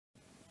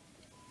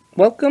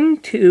Welcome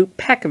to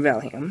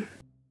Pacvalham.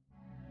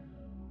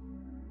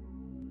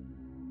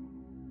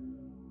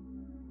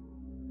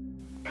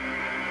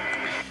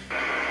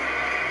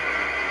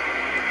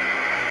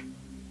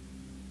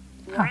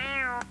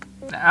 Wow.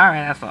 Alright,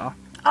 that's all.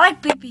 I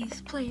like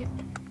babies. Play it.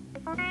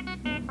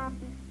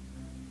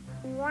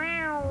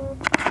 Wow.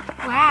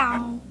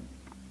 Wow.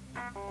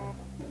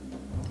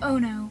 Oh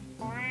no.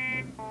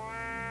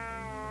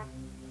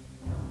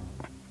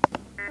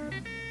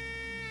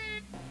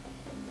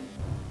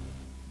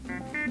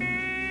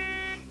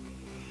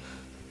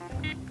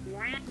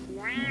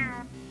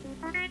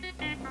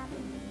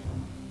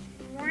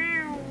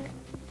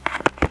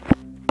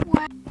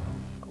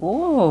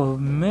 Oh,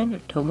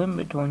 minute to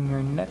limit on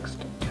your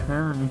next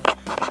turn.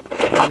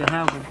 You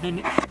have a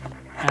minute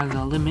as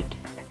a limit.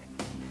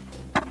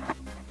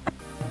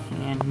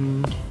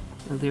 And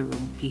there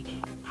will be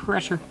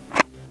pressure.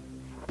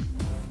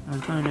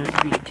 There's going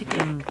to be a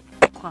ticking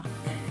clock.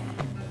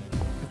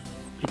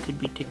 It could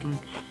be ticking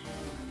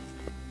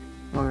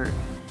or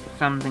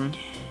something.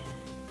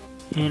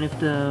 And if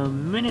the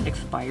minute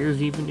expires,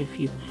 even if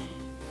you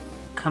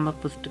come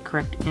up with the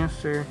correct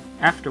answer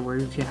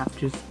afterwards, you have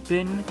to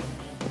spin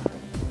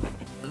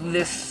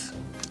this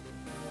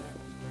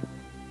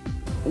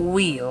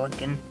wheel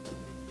again.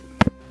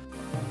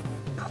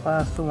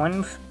 Plus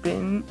one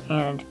spin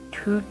and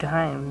 2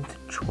 times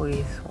the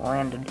choice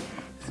landed.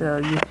 So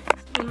you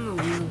spin the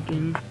wheel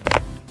again,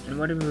 and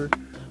whatever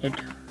it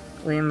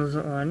lands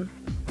on,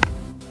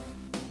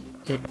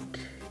 it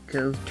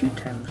goes 2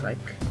 times. Like,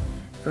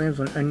 if it lands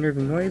on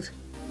unnerving noise,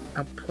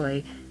 I'll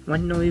play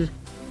one noise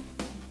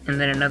and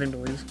then another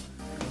noise.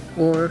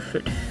 Or if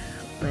it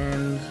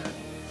lands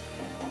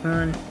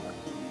on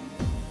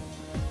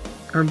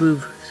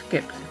remove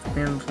skips, if it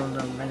lands on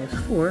the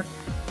 -4,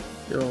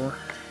 you'll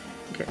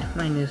get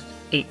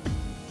 -8.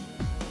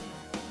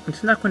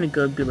 It's not going to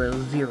go below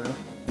 0.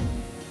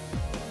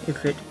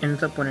 If it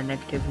ends up on a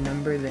negative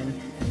number, then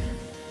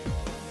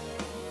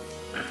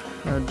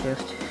I'll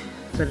just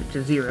set it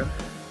to 0.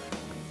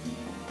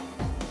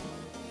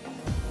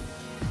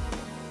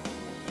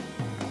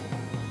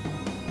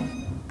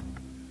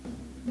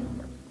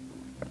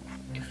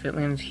 If it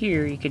lands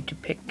here, you get to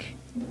pick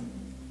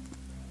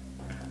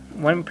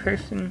one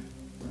person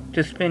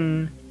to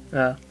spin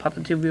the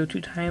positive wheel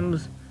 2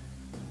 times,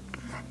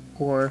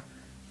 or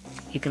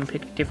you can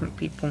pick different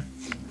people.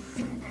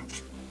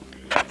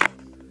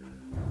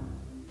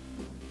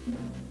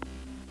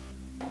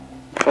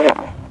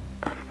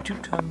 Two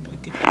times you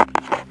get to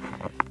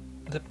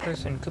pick the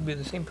person. Could be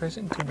the same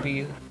person, could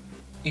be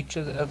each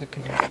of the other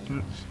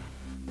contestants.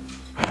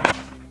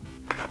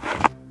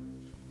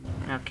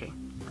 Okay,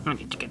 I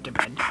need to get to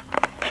bed.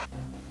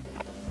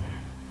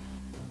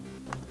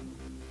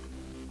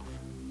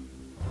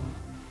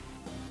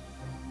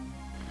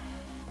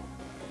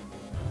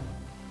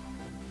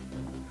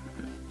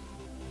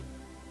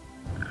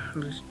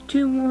 There's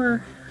 2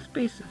 more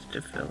spaces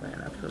to fill in.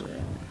 I'll fill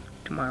in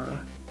tomorrow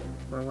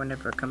or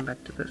whenever I come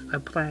back to this.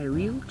 Apply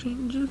wheel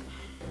changes.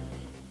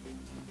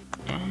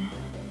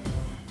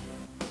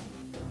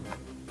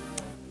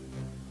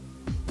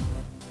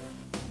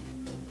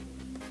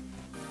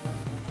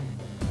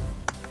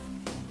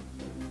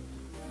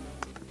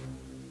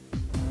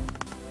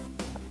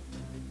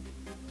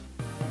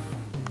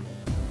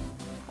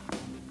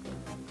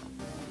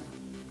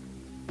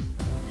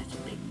 That's a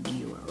big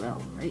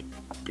URL, right?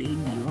 Big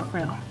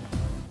URL.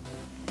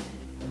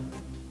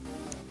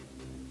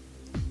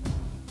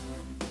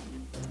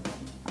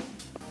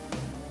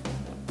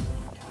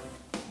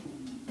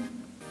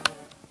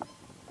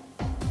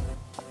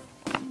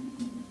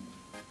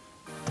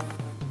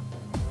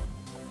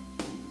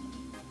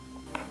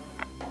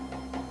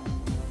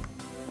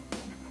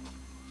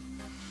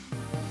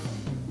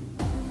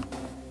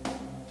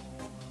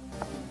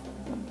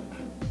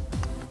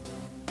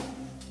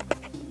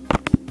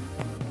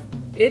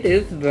 It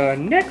is the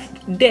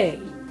next day,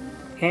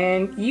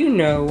 and you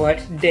know what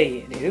day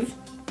it is.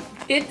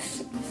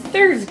 It's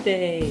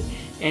Thursday,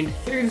 and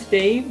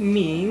Thursday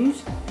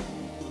means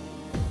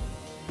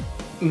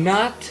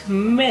not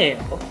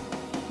male.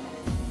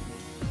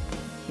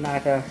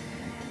 Not a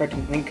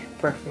Curtain Link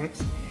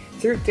preference.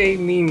 Thursday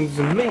means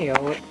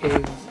male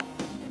is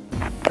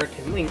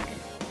Curtain Link.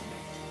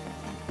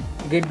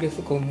 Good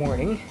mythical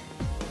morning.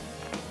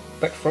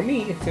 But for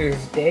me,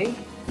 Thursday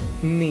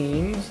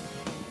means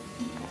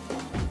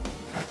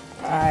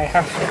I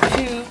have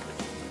to...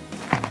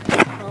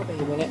 Oh, wait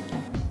a minute.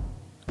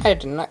 I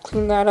did not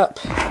clean that up.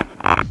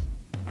 I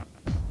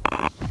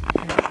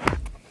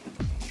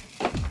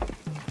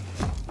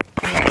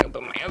gotta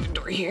open my other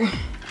door here.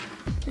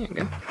 There you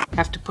go.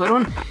 Have to put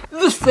on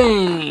the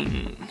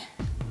thing.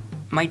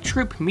 My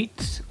troop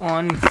meets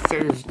on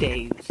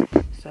Thursdays,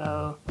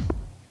 so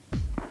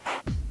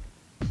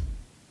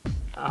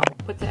I'll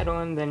put that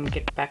on, then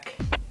get back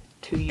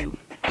to you.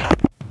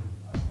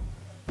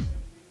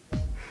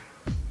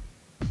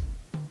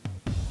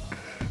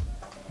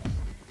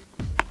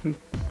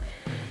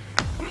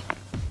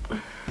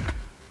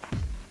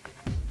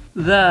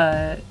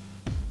 The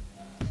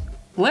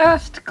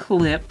last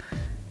clip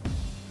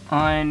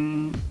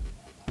on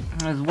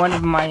as one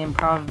of my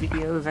improv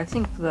videos. I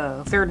think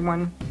the third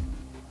one.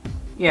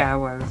 Yeah, it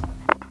was.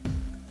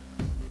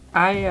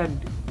 I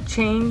had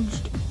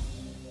changed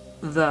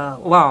the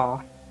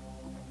law,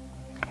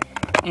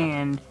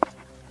 and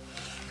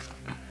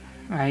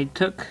I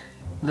took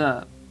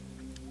the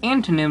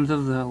antonyms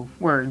of the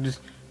words.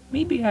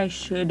 Maybe I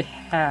should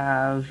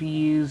have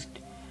used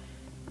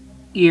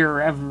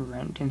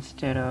irreverent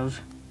instead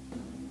of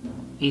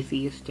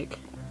atheistic.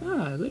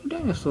 Ah, little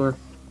dinosaur.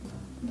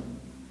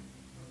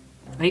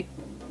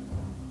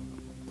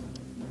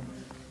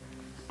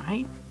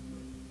 I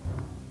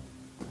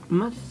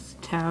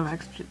must have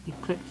accidentally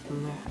clicked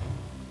on that.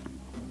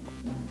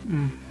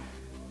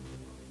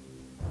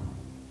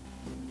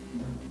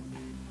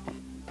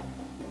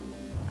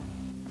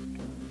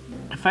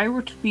 If I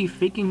were to be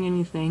faking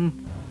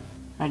anything,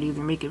 I'd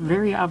either make it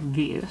very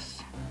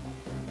obvious,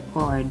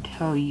 or I'd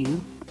tell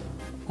you,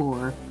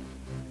 or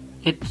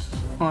it's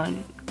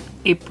on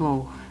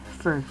April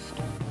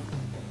 1st.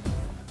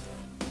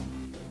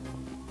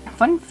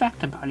 Fun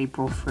fact about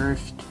April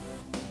 1st,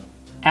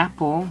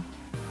 Apple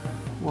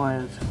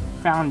was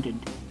founded.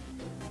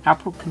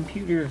 Apple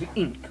Computers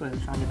Inc. was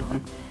founded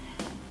on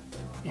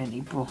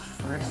April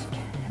 1st.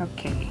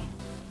 Okay,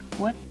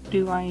 what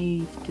do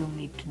I still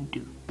need to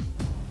do?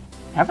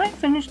 Have I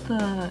finished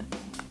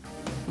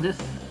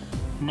this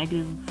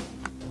negative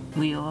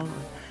wheel or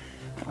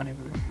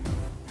whatever?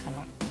 I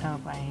don't know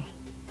if I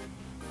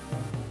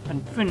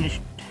been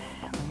finished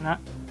or not.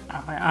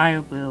 I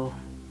will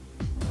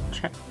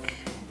check.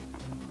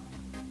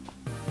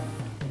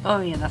 Oh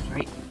yeah, that's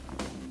right.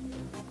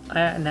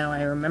 Now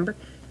I remember.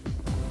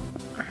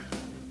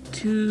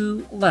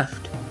 2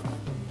 left.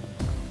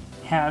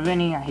 Have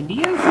any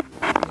ideas? Do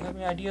you have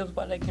any ideas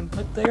what I can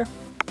put there?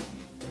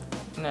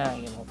 No,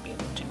 you won't be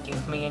able to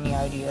give me any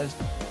ideas.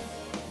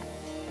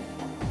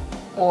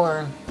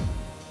 Or,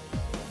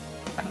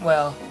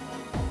 well,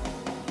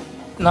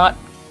 not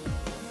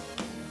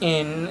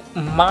in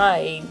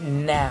my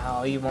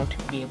now, you won't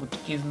be able to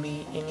give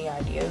me any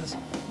ideas.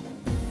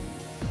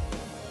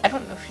 I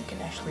don't know if you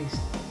can actually see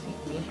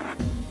me.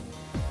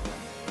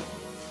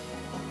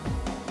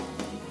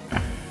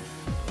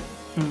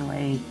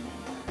 Anyway,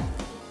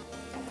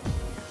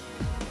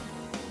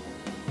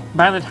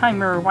 by the time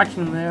you're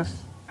watching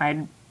this,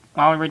 I'd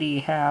already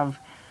have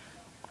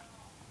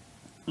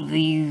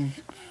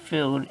these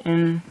filled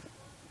in,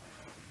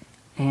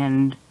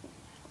 and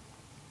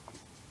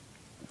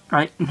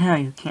right now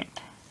you can't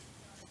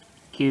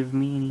give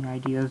me any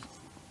ideas.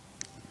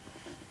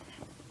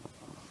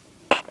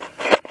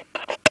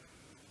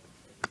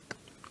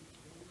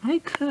 I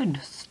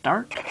could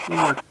start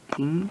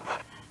working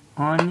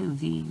on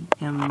the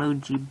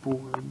emoji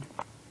board.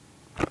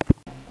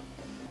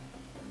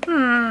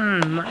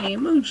 My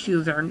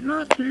emojis are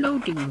not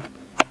loading.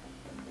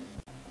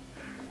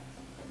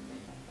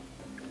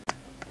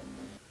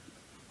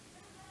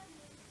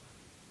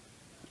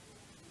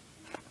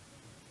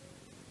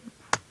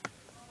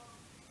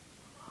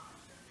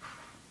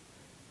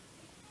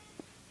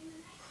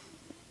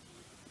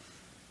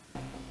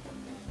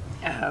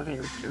 Ah,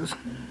 there it goes.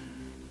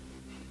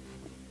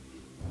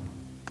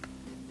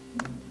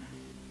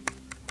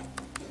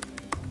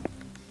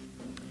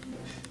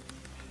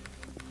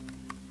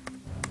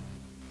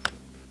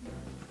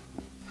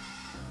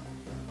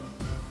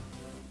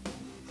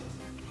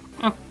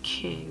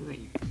 Okay, there.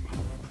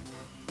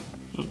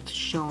 It's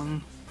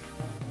showing.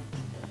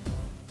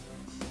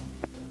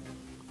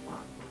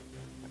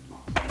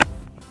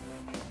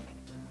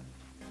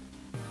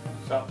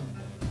 So.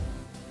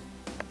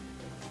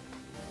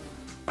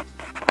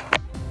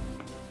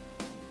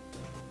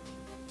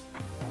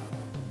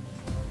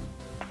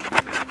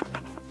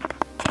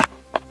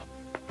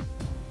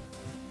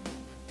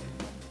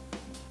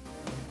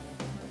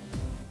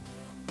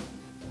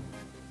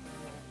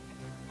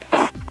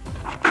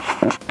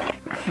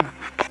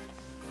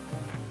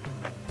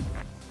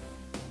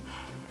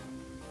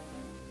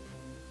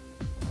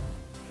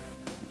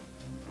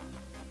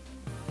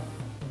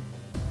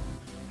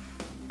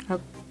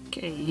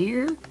 Okay,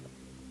 here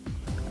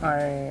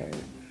are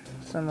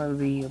some of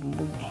the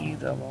emojis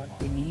that I've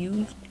already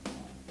used.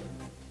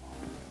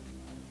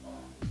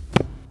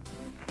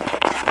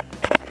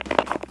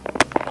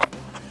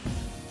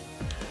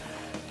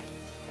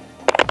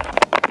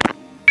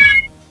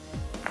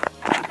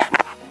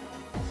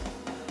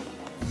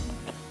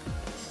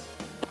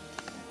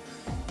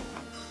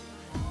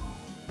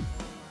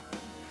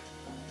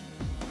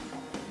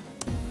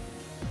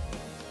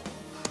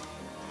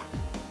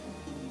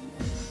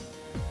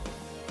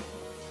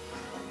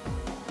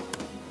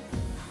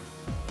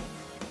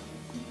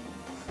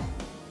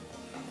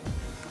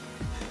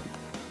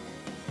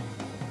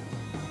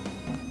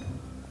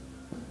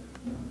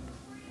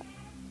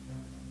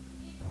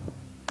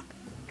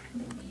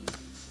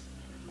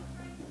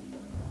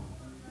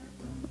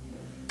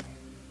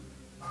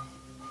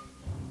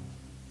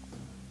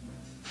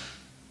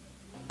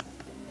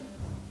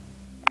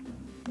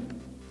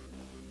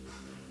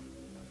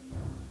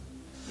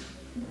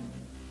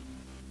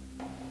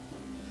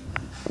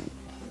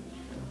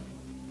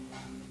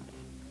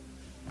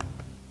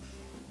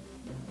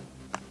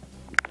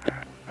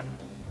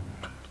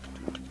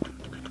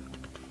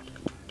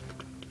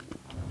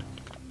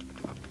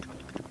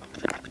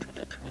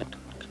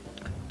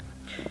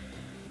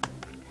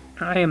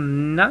 I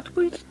am not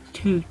going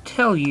to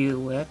tell you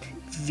what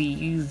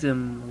these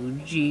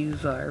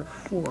emojis are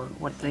for,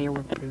 what they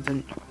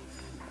represent.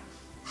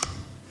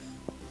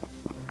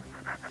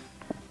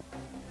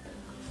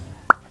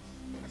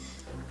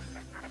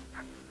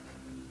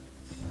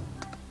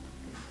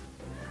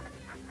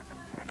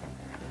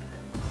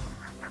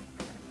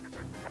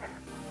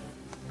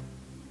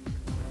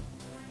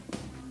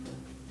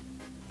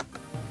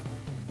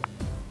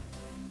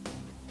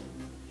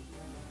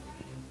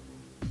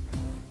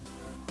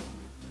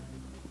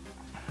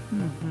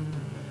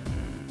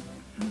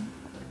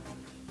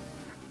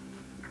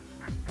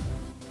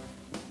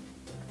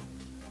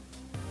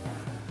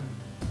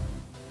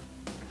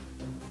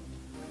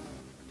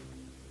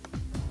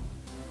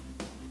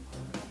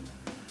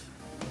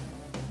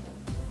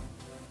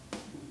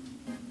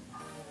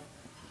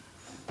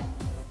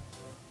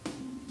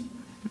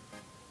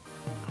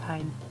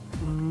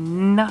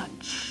 I'm not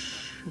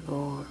sure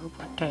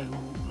what I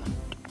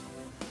want.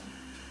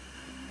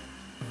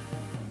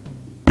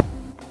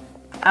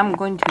 I'm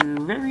going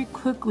to very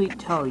quickly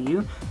tell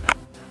you,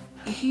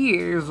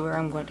 here's where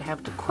I'm going to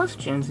have the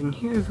questions, and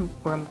here's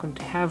where I'm going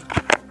to have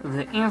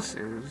the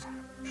answers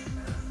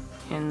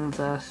in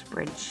the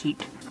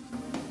spreadsheet.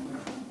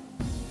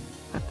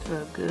 That's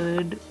a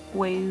good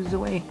ways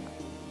away.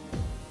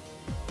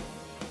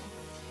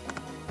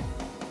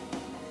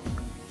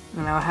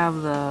 And I'll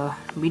have the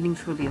meetings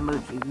for the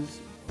emojis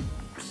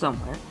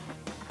somewhere.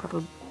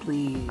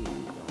 Probably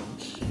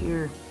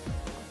here.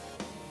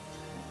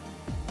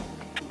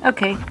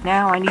 Okay,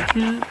 now I need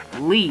to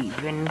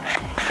leave and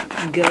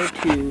go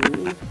to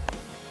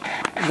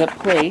the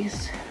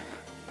place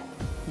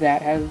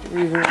that has the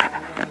reason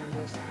why I'm doing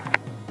this.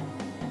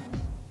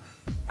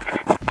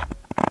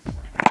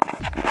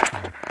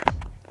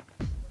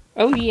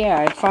 Oh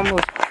yeah, it's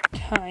almost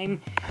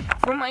time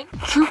for my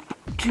troop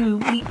to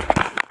meet.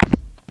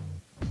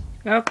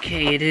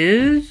 Okay, it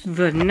is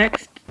the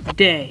next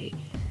day.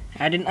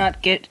 I did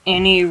not get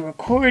any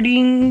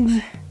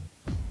recordings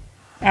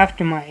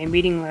after my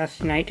meeting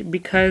last night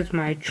because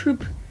my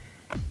troop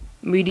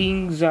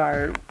meetings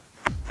are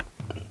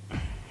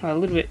a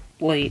little bit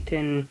late,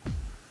 and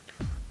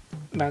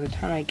by the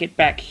time I get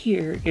back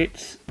here,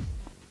 it's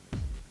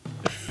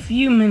a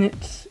few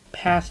minutes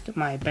past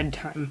my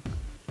bedtime.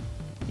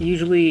 I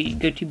usually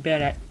go to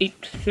bed at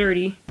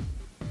 8:30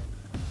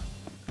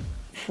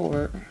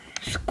 for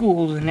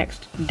school the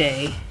next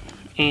day,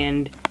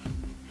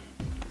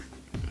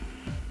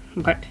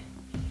 but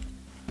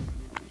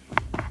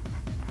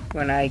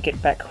when I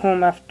get back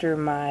home after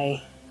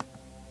my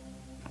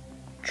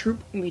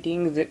troop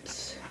meetings,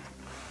 it's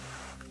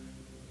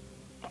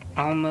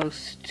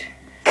almost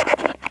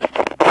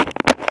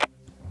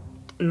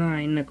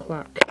 9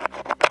 o'clock.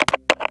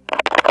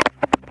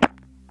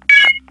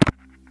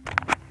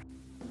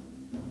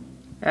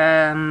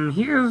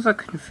 Here's a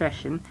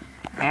confession.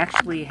 I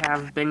actually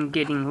have been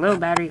getting low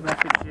battery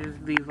messages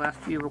these last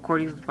few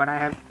recordings, but I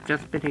have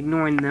just been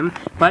ignoring them.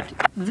 But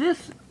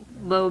this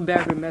low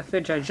battery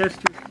message I just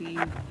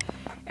received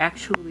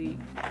actually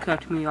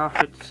cut me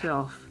off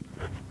itself.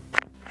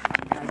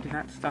 I did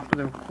not stop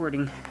the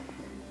recording.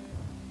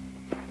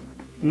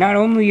 Not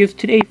only is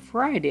today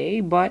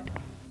Friday, but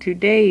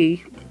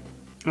today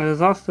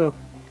is also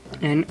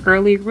an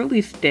early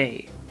release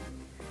day.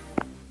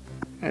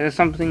 There's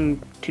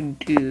something to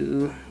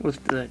do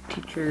with the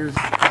teachers.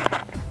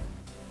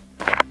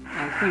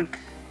 I think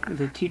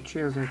the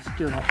teachers are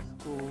still at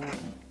school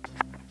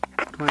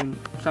doing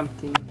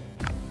something.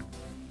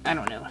 I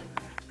don't know.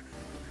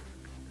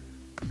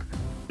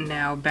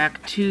 Now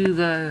back to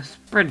the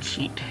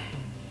spreadsheet.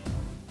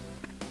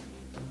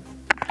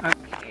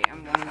 Okay,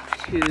 I'm going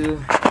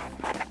to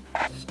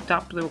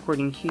stop the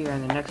recording here,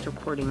 and the next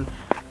recording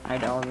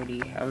I'd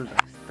already have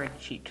the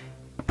spreadsheet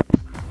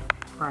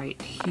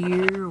right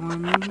here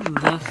on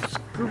the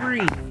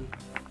screen.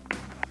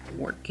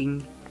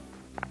 Working.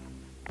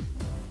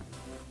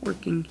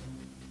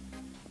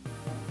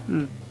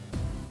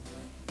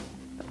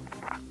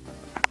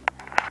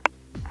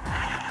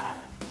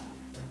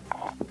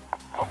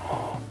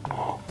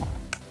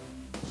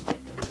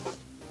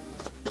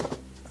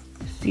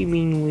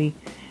 Seemingly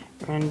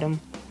random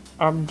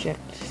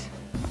objects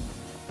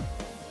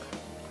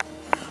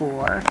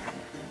for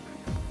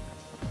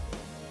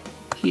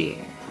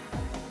here.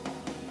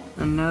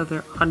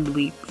 Another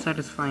oddly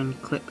satisfying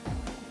clip.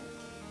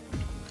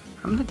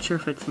 I'm not sure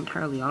if it's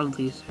entirely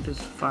oddly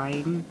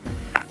satisfying,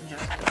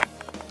 just a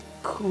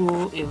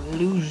cool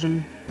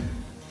illusion.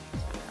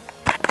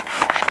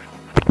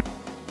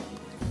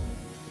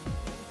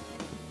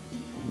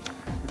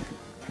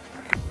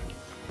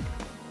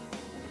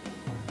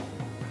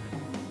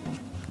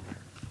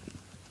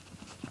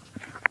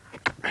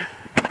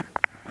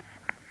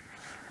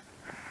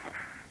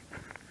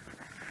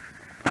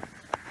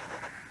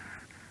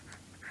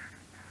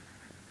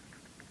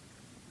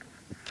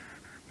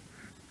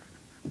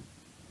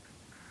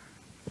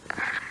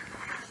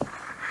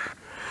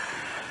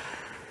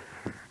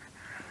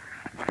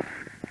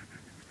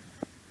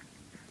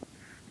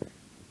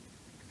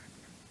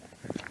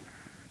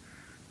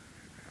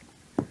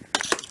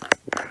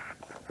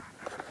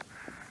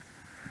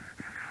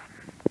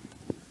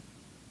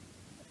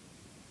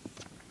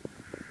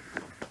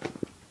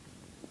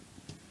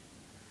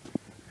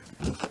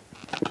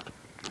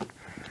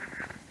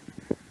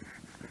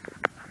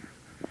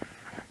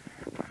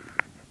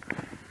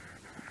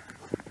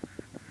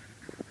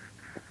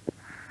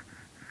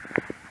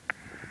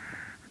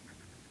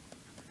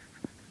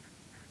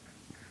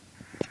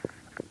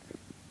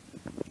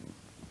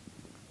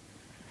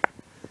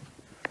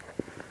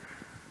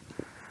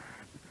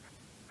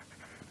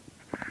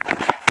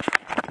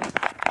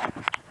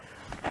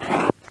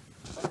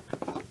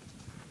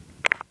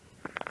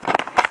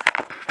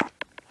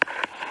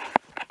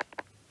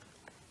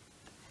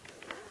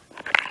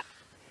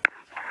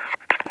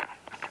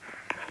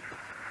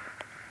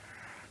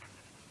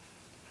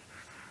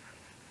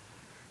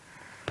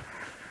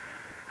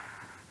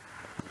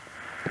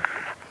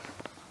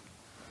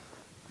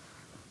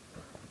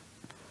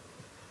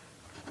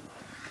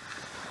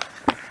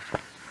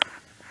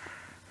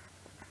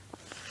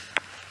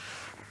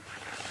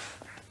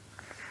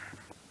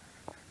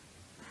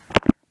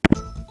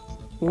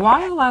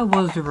 while I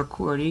was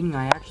recording,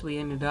 I actually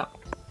ended up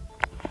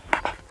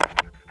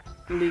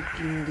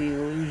making the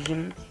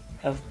illusion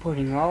of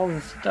putting all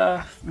the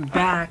stuff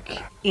back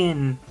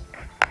in.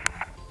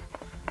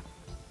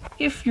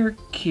 If you're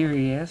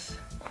curious,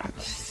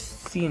 let's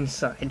see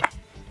inside.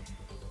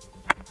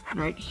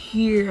 Right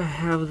here I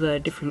have the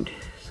different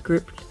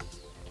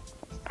scripts.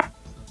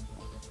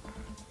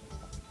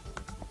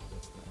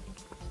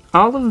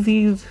 All of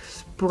these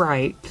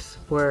sprites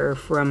were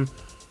from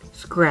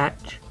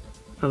Scratch,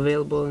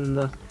 available in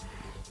the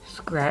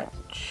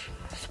Scratch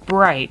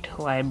Sprite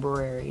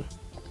library.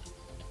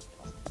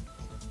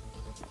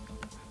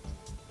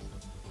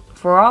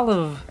 For all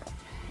of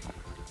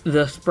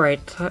the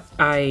sprites,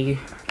 I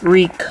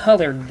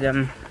recolored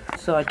them.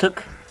 So I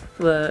took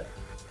the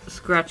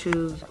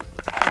Scratches,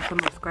 some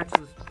of the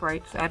Scratches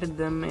sprites, added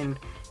them, and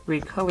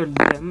recolored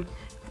them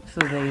so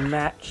they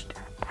matched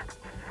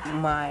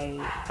my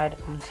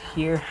items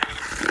here.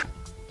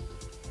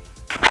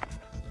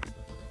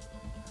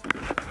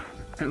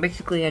 And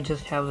basically I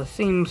just have the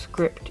same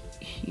script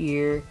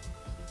here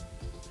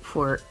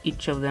for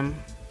each of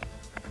them.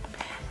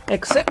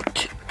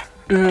 Except,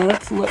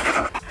 let's look.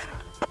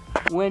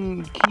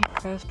 When key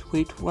pressed,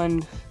 wait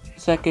 1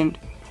 second,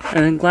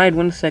 and then glide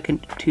 1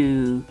 second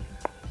to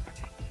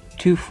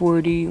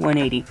 240,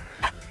 180.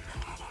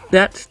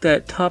 That's the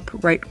top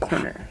right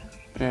corner.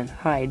 And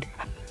hide.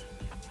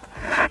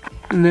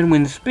 And then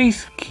when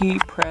space key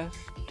pressed,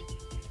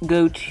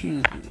 go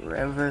to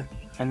wherever,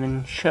 and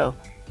then show.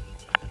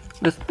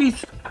 The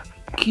space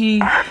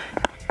key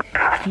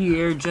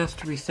here just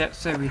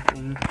resets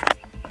everything.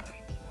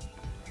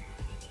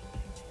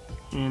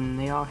 And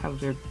they all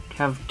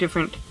have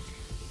different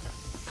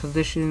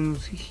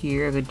positions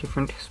here, the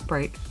different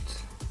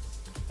sprites.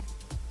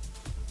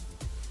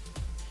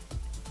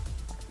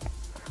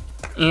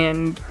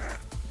 And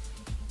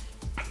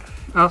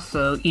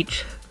also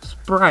each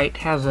sprite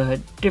has a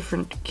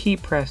different key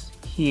press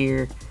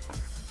here.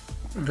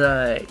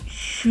 The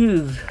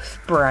shoes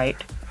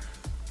sprite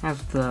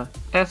has the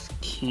S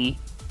key.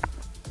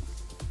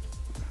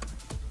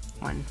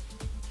 One.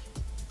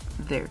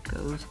 There it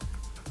goes.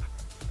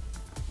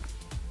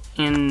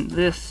 And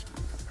this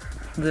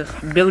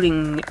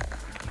building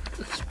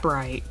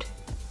sprite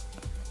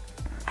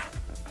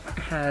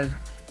has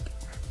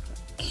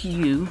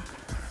Q.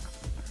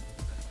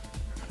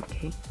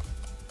 Okay.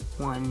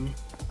 One.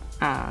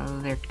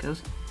 There it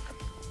goes.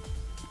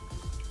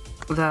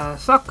 The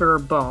soccer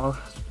ball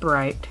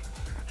sprite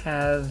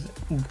has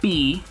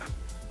B.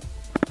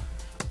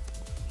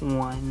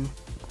 One.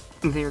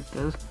 There it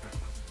goes.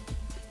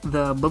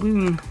 The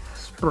balloon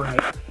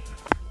sprite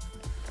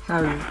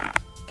has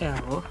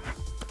L.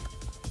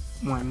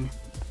 One.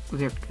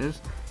 There it goes.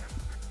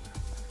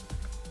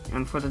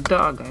 And for the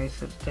dog I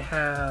said to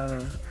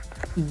have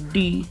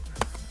D.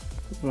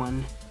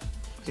 One.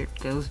 There it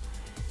goes.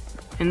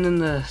 And then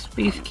the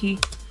space key,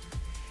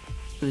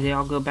 they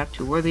all go back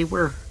to where they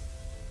were.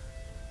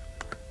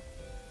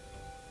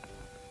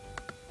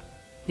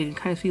 You can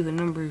kind of see the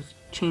numbers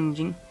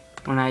changing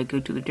when I go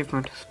to the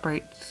different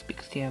sprites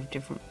because they have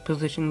different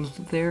positions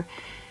there.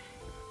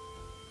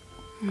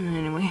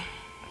 Anyway,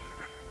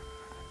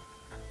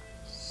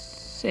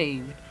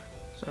 save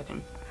so I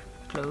can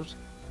close.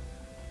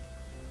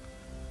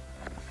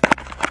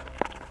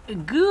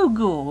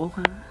 Google,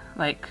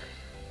 like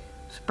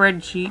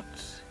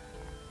spreadsheets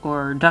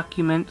or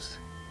documents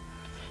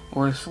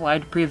or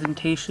slide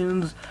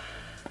presentations,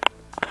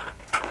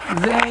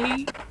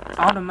 they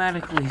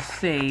automatically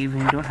save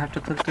and you don't have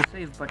to click the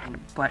save button,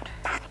 but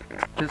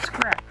the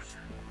Scratch,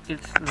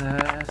 it's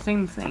the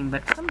same thing,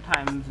 but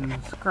sometimes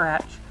in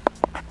Scratch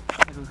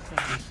it'll say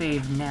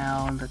save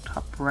now on the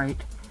top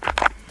right.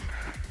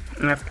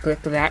 I have to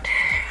click that.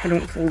 I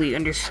don't fully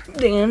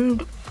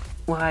understand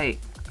why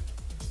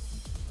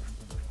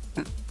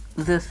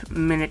this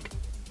minute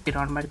it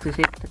automatically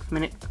saves. Next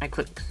minute I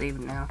click save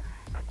now.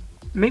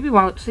 Maybe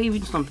while it's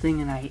saving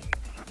something and I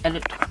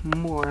edit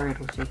more,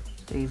 it'll say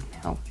save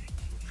now.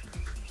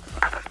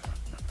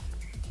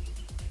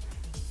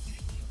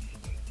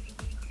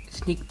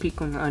 Sneak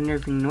peek on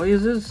unnerving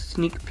noises,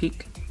 sneak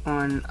peek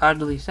on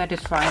oddly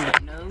satisfying,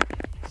 but no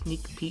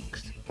sneak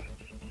peeks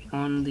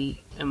on the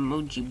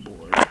emoji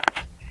board.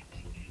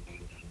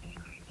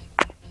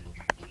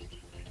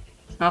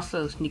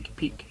 Also sneak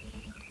peek,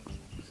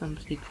 some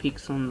sneak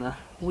peeks on the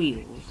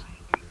wheels.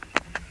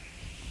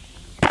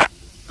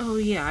 Oh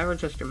yeah, I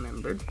just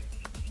remembered.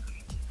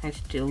 I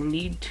still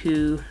need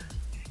to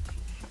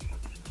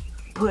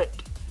put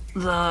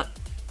the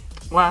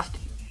last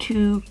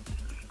two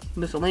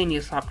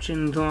miscellaneous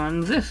options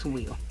on this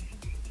wheel.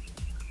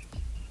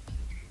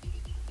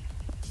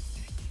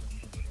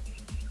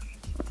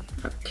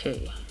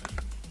 Okay.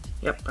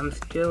 Yep, I'm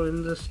still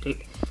in the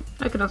state.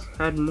 I could also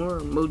add more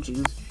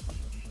emojis.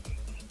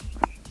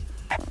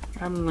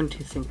 I'm going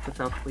to think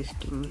without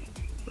wasting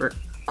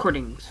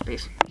recording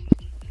space.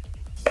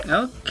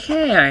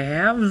 Okay, I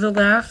have the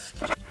last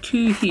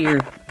two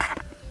here.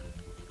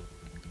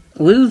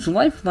 Lose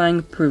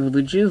lifeline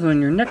privileges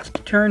on your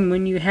next turn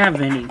when you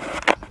have any.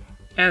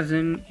 As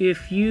in,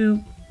 if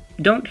you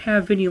don't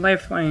have any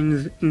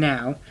lifelines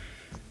now,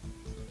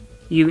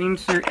 you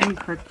answer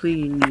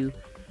incorrectly and you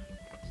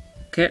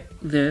get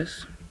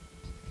this.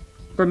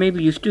 Or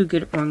maybe you still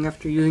get it wrong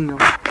after using the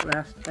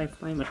last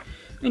lifeline. But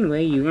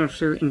anyway, you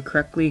answer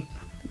incorrectly,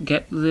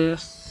 get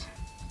this.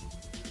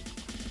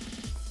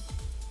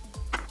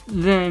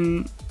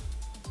 Then,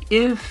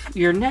 if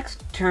your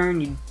next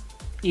turn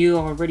you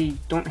already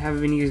don't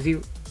have any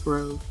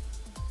zero.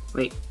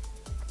 Wait,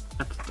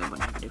 that's double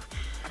negative.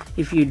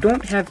 If you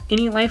don't have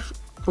any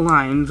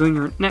lifelines on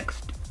your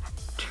next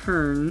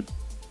turn,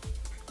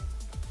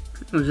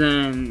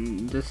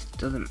 then this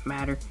doesn't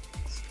matter.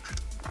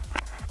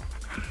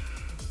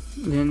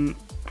 Then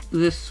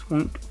this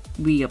won't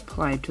be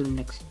applied to the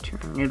next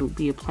turn. It'll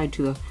be applied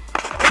to the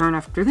turn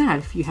after that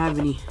if you have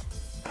any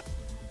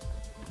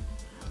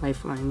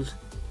lifelines.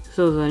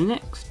 So the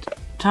next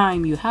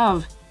time you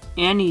have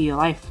any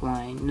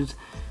lifelines,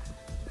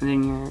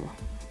 then you're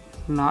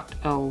not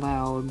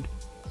allowed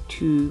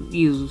to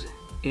use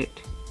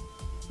it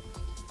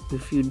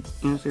if you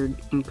answered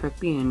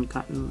incorrectly and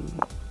gotten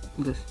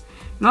this.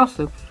 And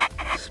also,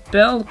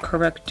 spell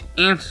correct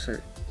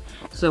answer.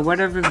 So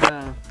whatever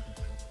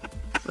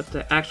what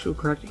the actual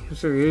correct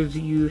answer is,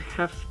 you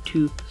have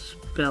to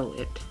spell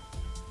it.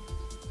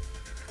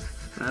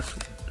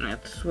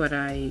 That's what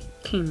I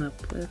came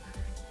up with.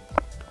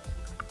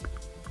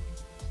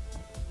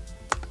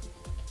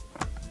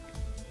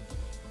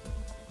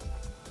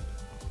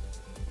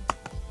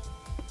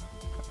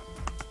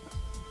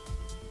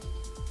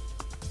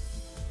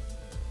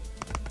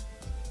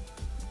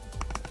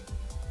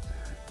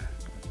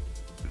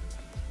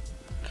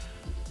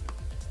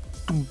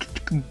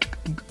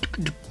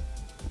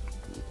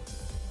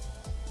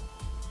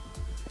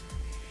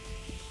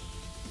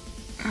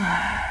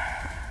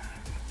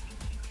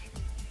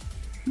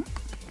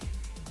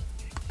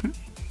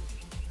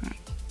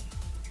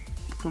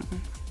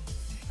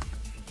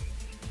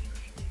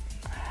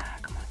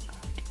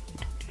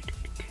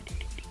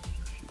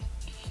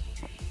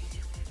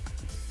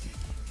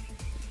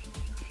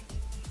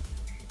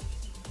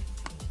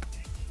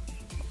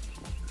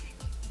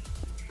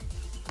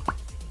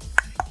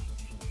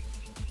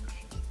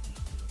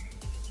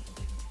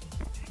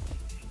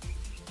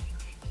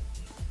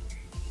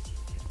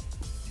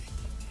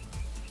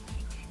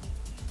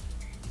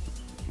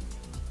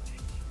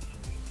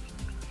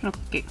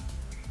 Okay.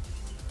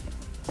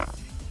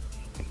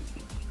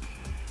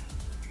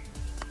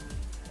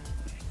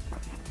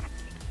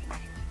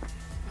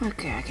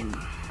 Okay, I can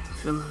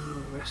fill in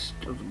the rest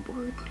of the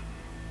board.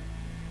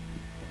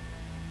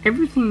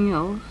 Everything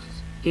else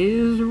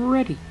is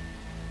ready.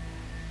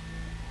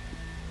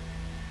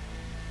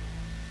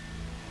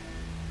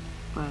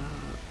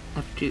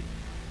 Have to,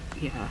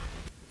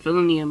 fill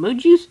in the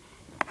emojis,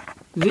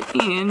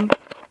 and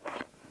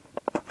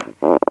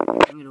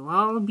it'll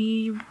all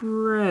be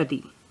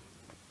ready.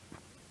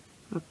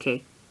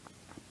 Okay.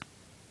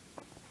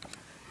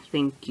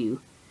 Thank you.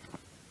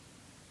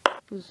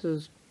 This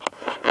is,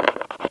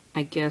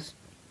 I guess,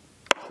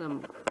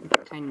 some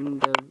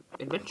kind of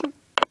adventure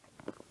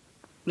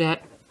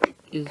that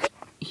is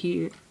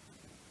here.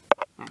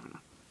 I don't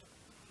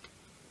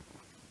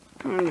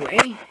know.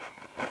 Anyway,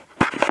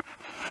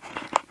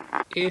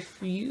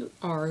 if you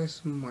are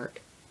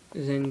smart,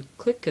 then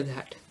click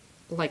that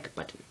like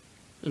button.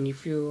 And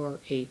if you are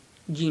a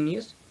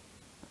genius,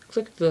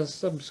 click the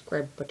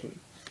subscribe button.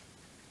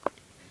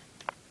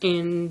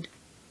 And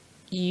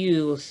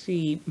you will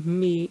see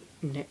me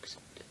next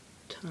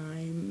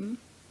time.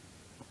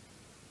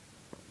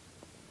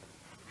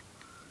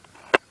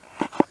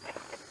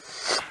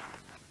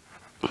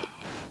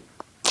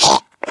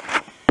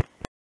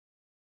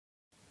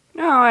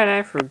 Oh, and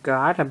I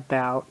forgot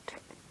about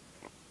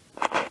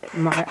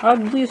my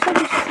ugly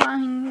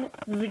sunshine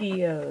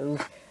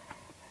videos.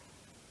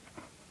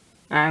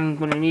 I'm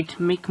gonna need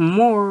to make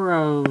more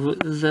of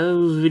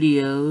those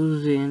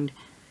videos, and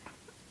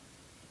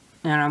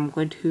I'm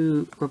going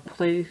to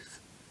replace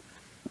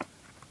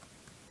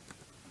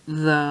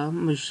the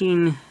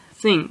machine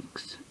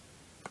thinks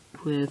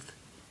with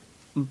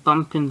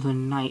Bump in the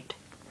Night.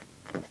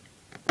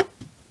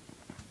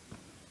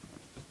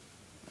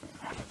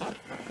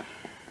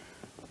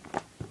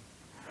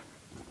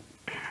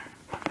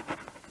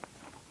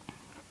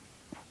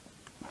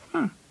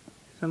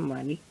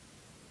 Somebody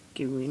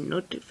give me a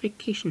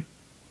notification.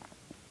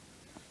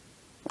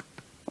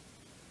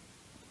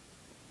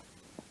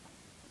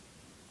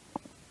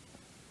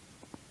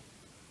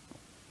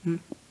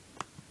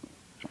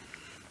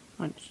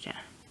 What's that?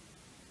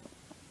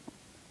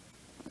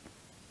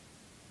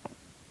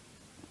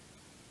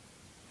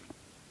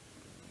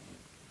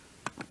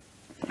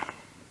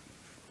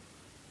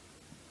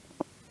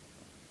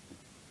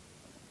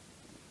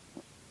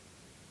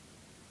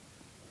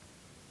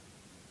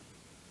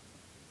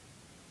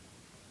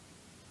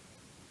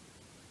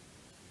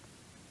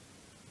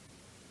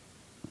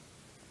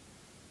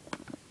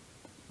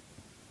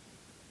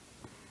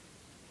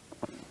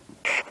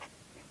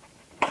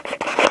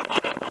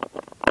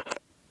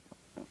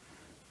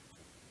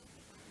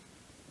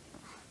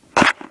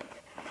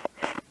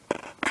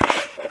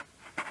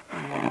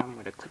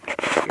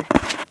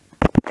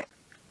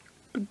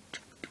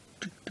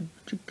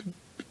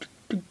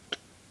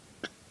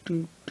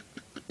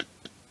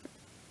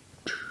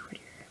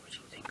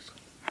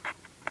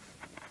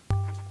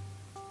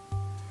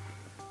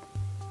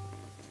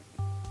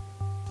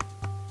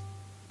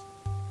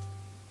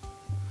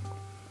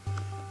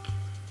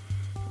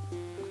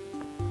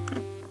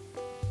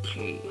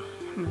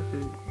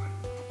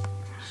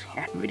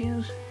 Cat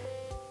videos.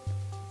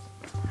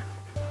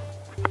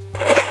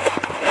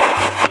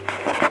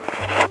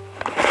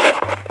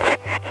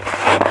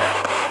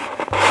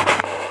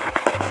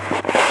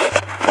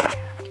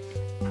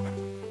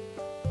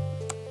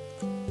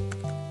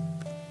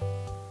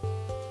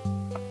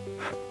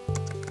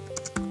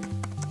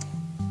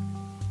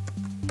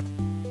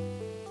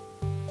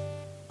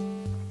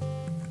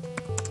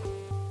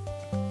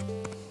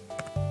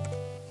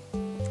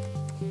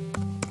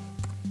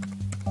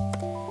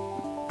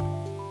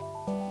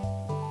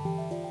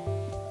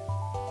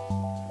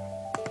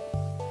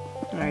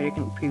 Alright, you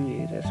can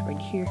preview this right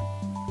here.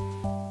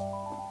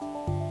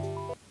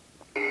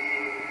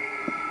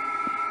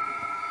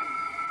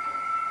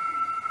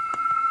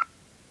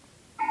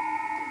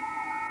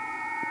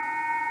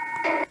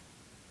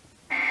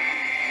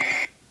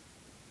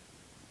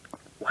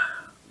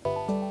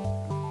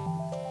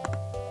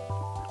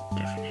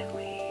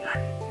 Definitely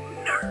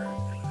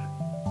unnerving.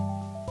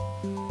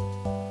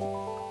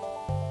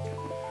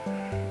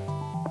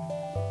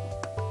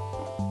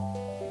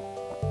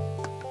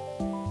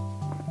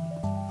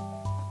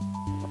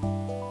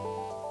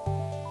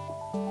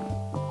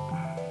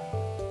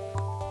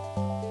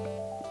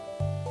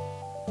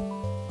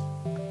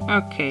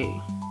 Okay.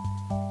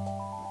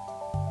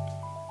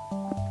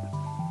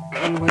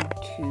 I'm going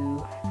to...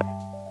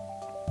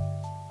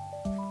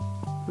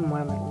 What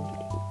am I going to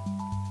do?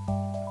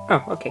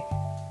 Oh, okay.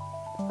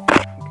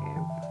 Okay,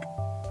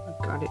 I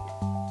got it.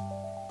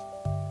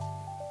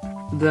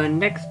 The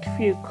next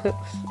few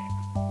clips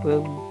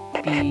will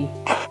be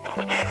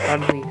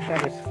oddly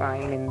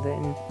satisfying, and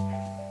then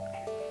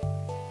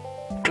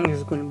this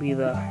is going to be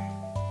the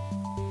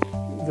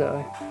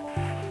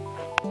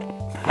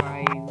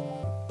 5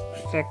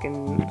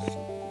 seconds,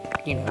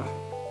 you know.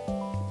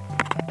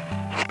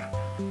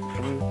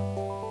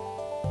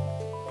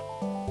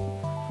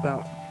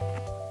 Well,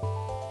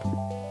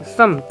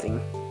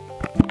 something.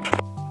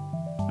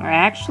 I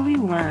actually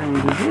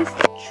learned this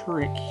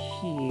trick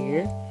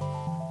here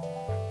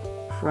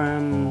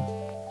from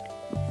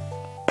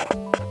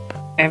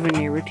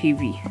Avenera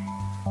TV.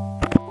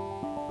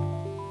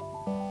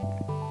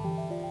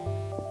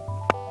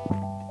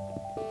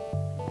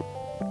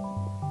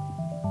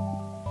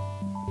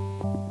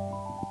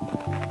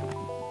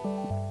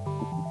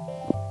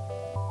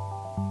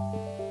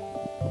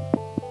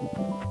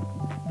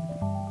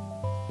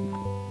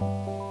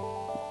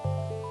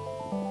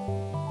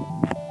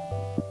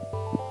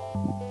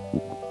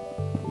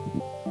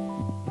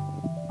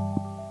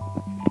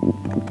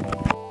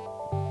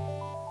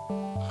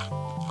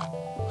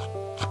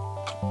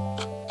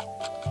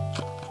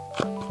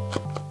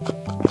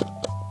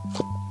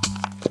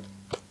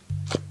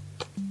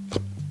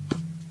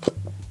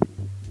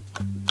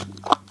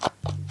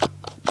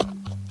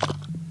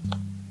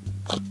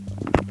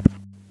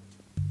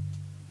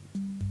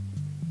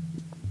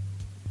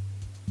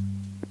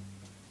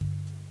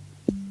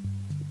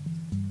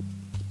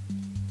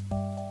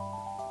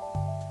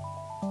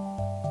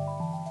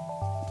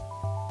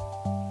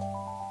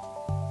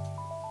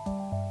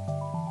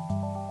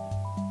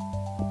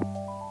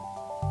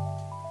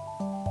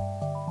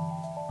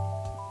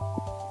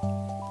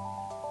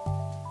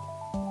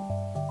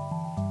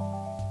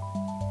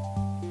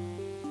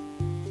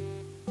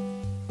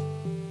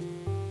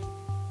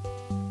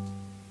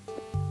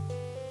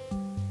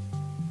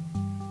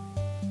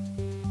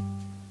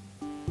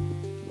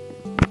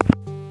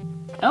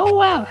 Oh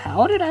wow,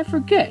 how did I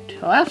forget?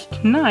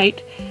 Last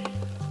night,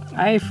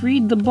 I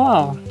freed the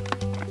ball.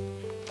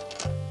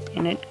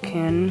 And it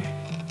can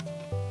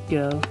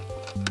go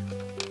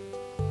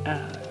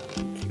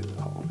through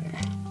the hole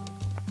there.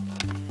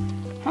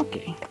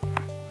 Okay.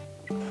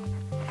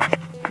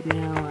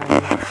 Now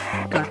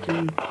I've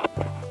gotten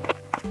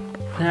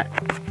that,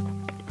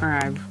 or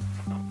I've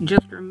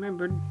just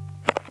remembered.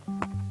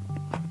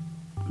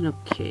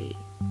 Okay.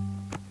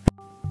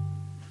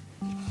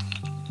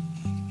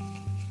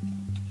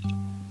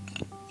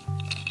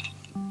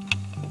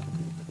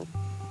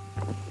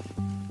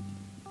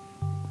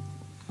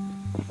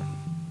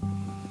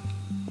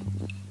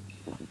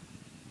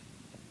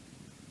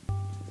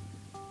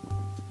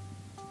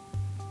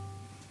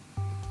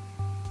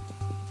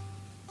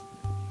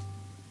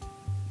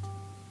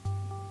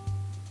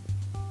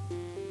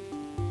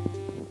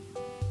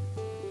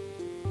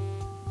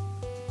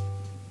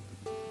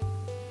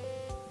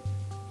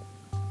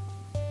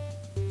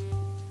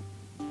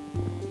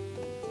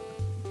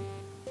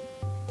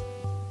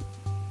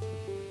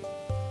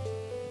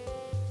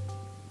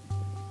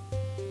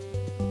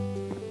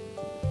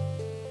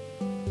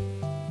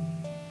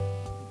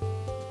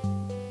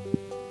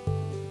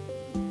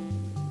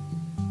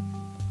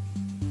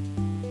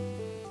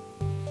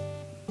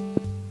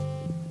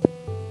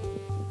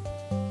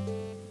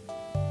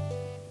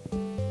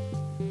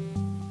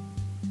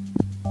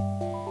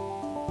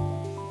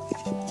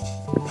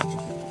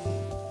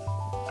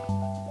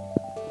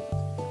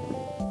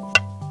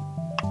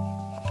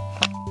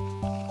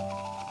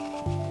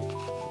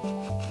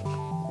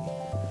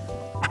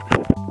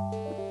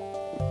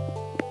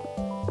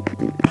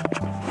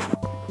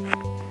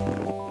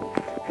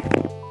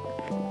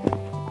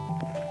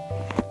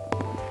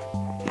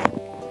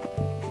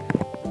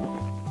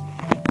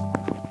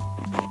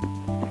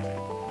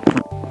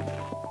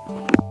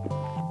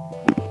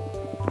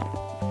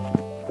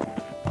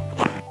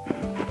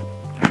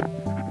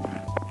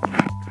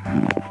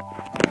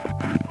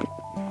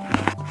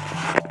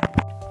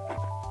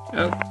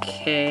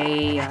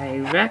 Okay,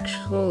 I've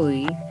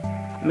actually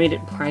made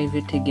it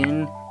private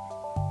again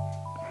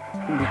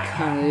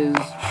because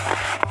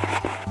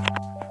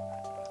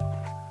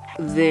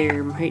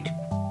there might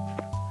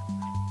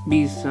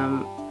be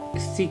some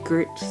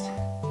secrets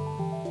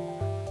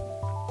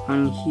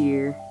on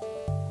here,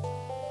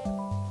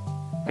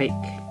 like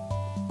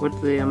what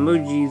the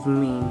emojis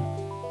mean.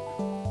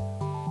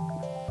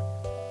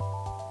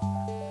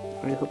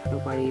 I hope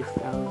nobody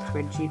found the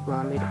spreadsheet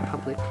while I made it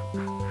public.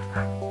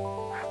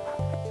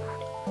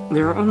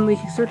 There are only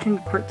certain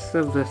parts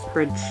of the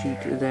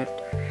spreadsheet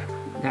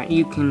that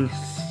you can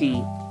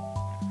see.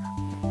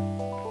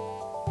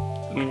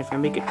 And if I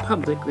make it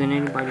public, then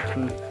anybody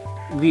can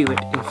view it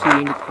and see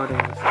any part of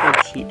the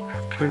spreadsheet.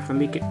 But if I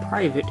make it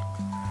private,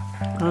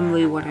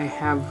 only what I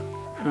have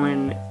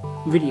on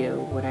video,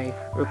 what I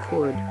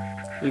record,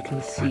 you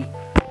can see.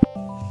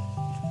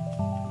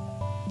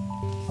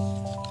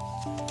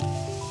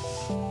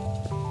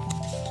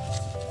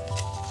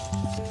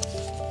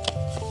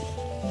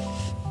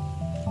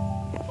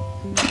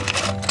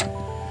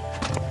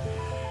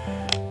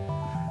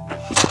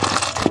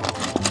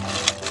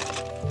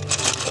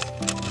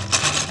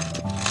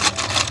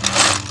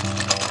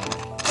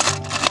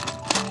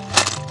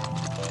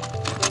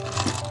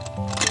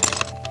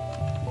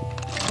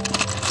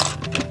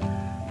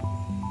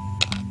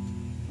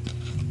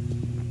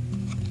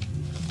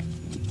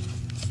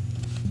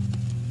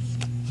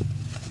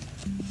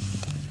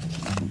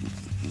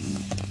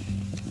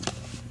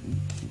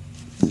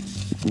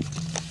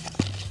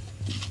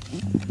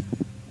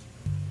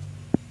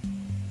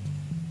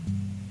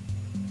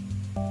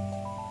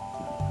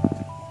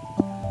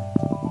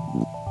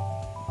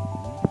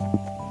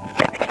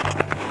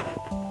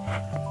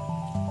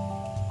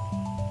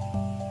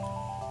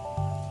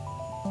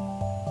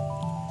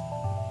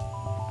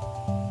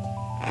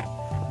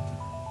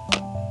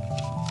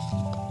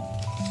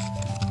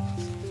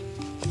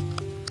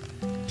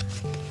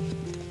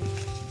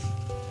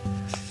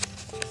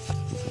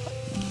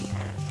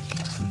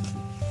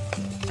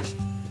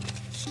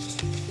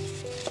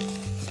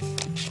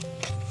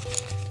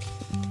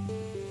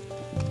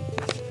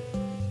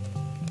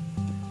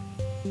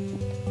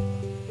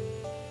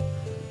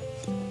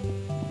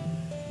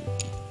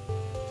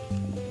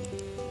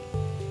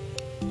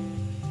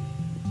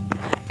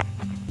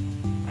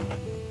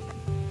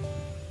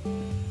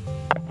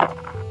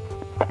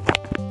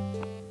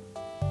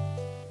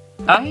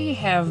 I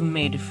have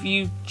made a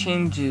few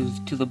changes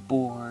to the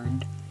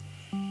board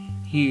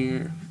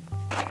here.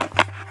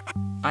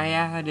 I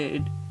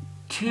added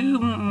 2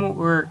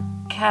 more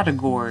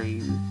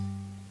categories.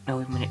 No,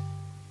 wait a minute.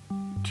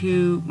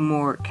 2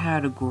 more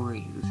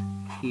categories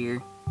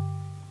here,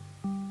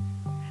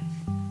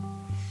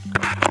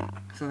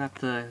 so that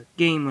the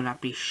game will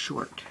not be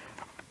short.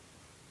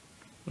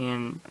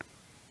 And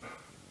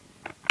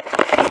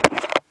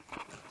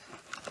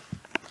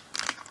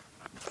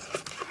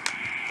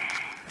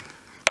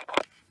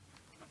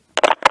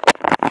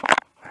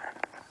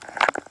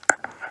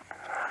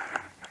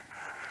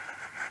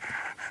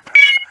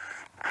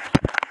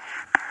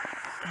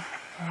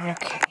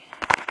okay.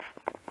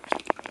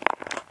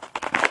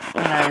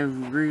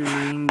 I've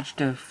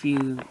rearranged a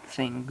few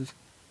things.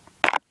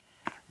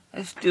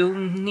 I still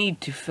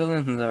need to fill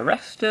in the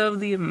rest of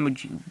the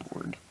emoji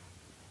board.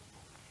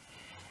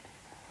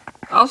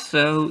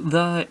 Also,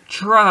 the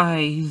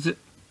tries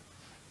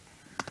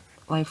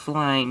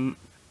lifeline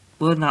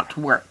will not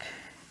work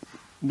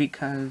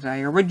because I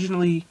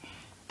originally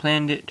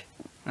planned it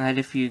that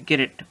if you get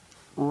it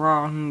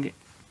wrong,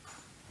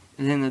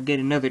 then they'll get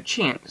another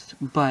chance,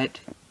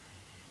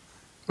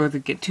 or they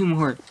get 2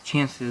 more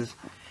chances,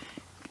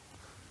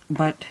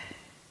 but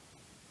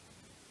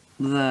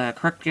the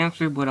correct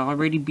answer would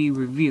already be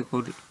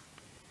revealed.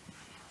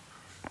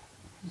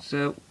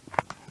 So,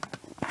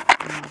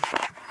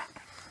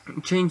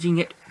 I'm changing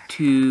it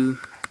to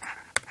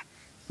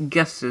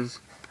guesses.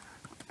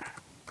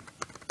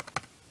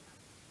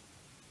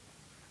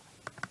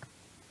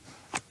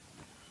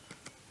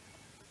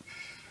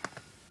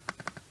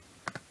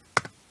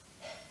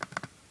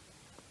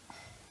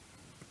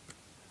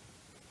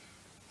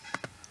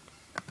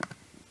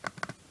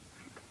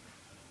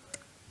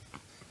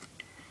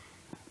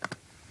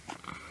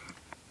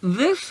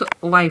 This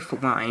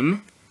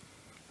lifeline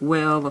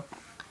will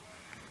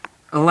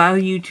allow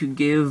you to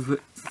give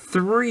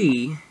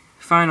 3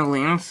 final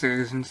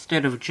answers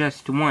instead of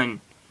just 1.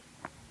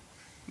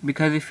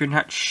 Because if you're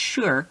not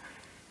sure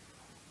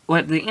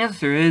what the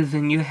answer is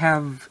and you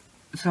have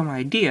some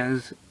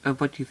ideas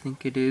of what you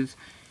think it is,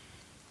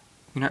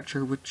 you're not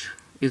sure which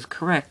is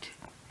correct,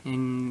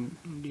 and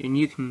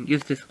you can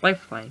use this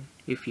lifeline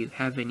if you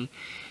have any.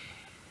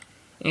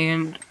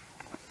 And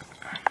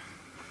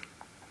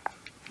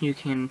you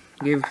can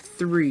give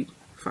 3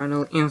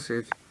 final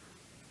answers.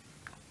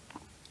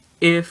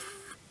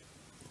 If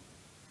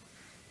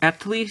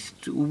at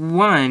least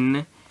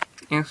 1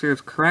 answer is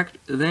correct,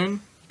 then you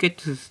get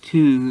to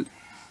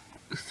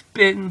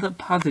spin the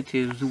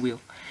positives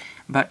wheel.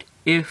 But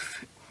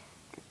if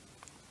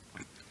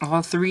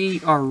all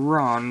 3 are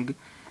wrong,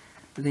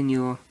 then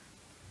you'll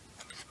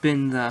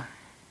spin the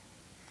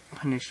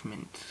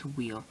punishment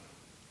wheel.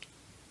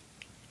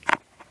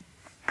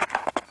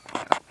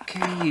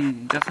 Okay,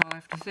 that's all I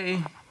have to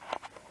say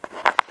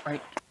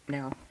right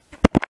now.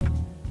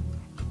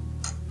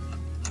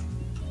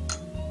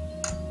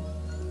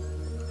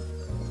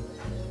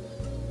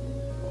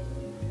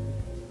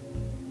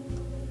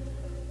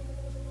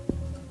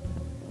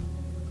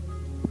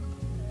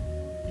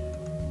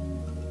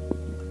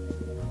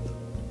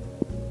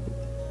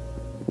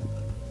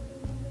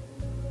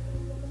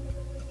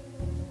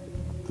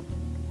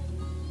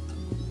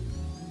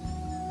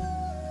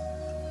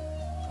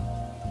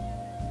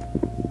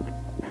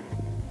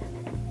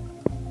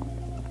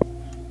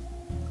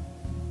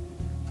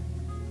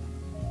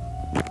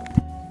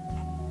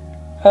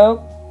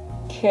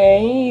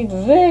 Okay,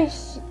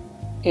 this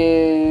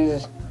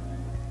is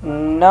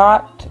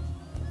not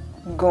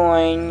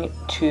going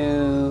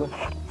to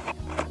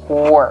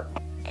work.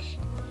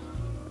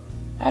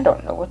 I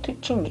don't know what to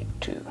change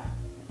it to.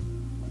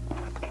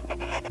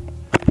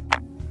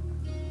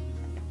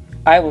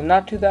 I will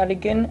not do that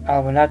again. I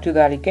will not do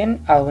that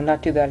again. I will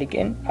not do that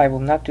again. I will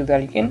not do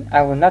that again.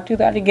 I will not do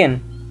that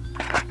again.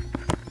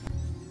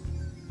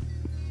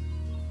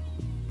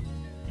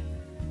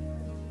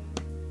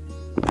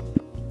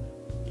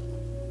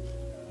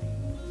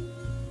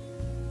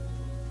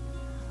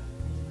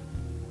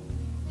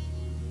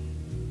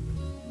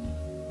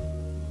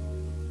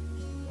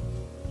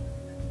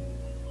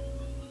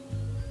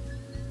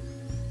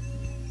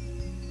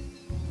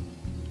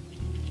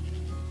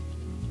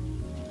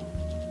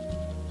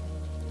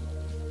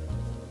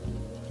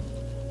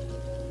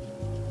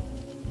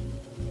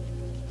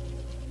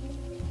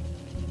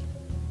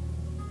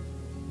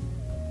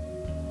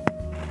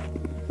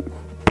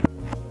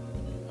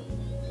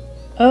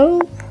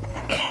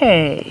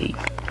 Okay.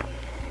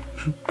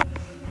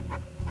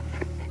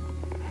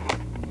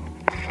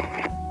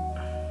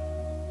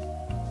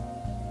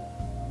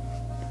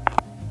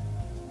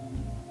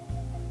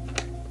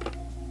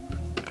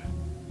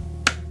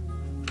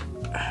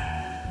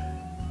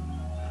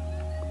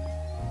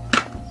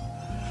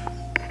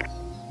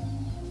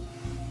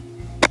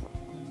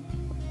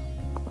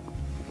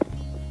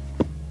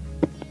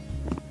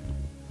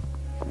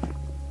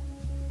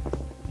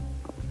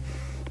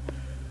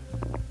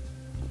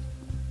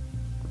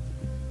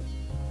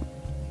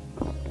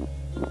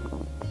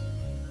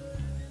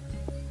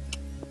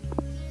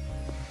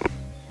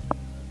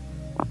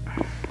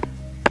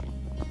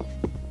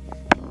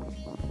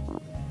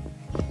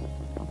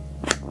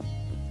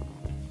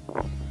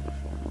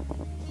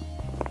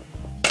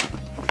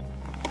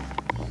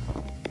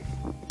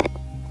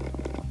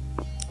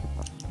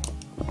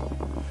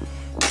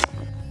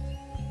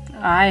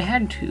 I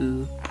had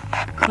to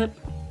clip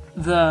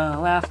the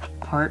last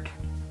part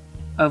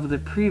of the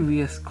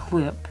previous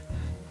clip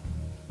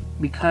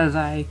because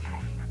I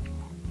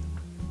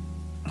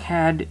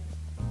had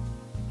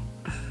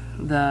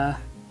the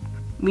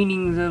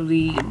meanings of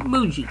the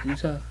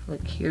emojis.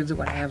 Like, here's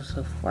what I have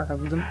so far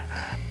of them.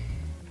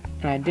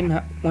 And I did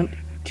not want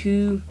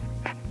to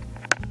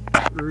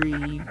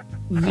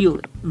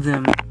reveal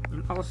them.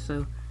 And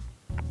also,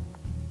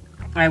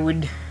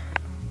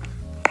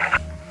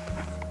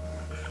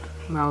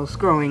 while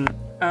scrolling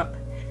up,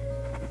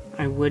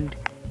 I would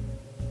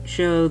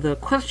show the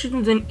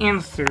questions and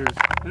answers,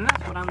 and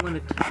that's what I'm going to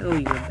tell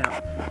you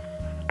about.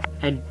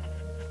 And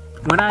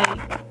when I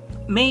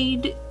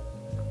made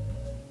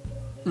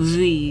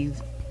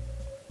these,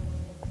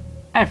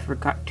 I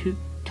forgot to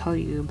tell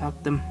you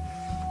about them.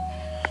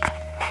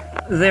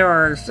 There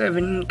are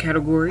 7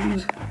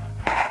 categories.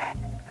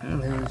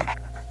 There's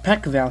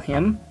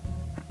Pacvalham,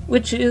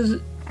 which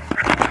is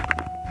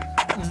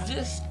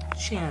this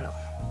channel.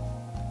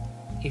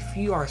 If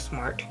you are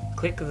smart,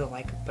 click the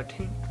like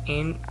button,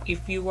 and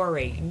if you are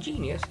a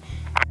genius,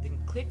 then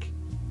click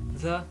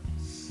the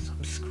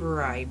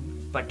subscribe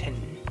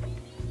button.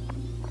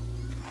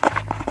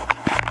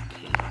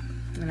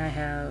 And I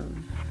have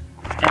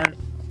El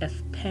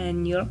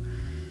Español.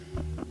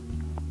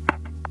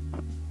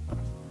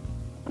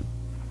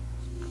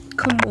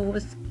 ¿Cómo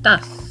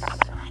estás?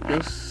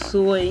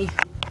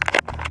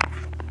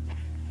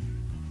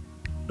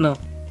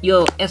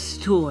 Yo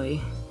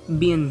estoy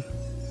bien.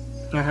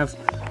 I have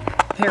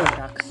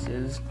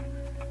paradoxes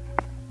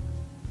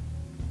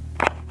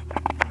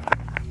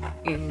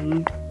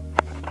and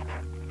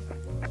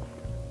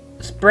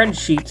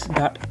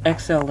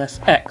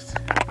spreadsheets.xlsx.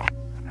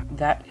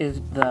 That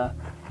is the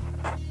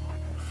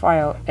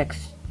file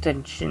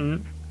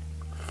extension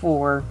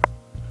for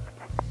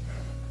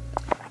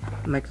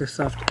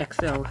Microsoft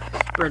Excel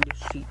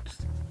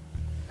spreadsheets.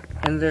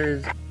 And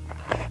there's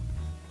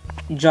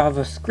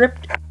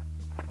JavaScript,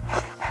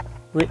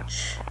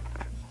 which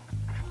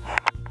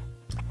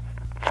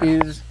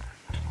is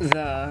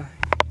the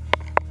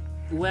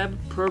web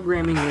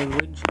programming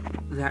language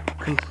that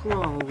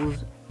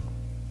controls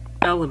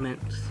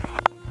elements,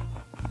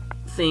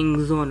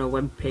 things on a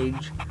web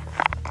page,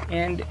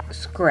 and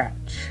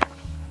Scratch.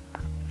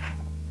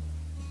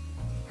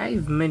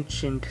 I've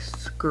mentioned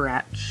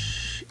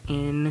Scratch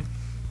in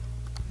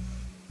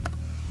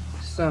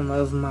some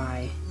of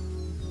my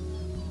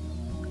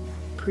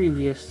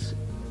previous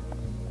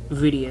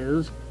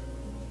videos.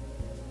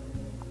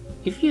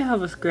 If you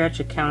have a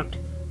Scratch account,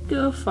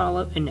 go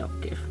follow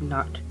Enoch if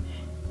not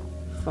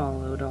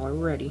followed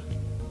already.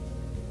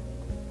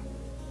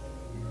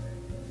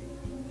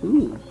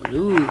 Ooh,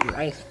 blue,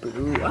 rice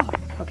blue. Oh,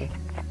 okay.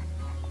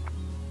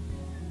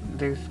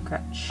 There's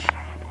Scratch.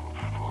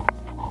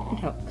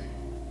 Enoch,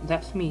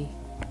 that's me.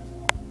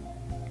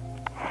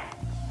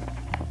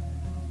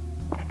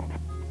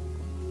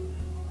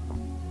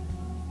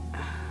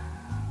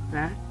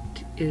 That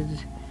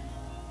is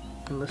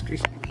the most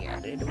recently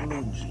added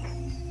emoji.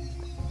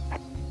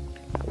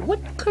 What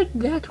could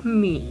that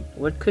mean?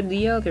 What could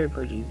the other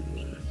emojis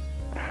mean?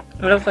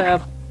 What else I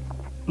have?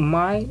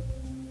 My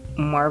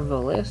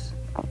marvelous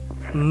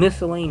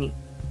miscellany.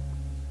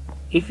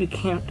 If you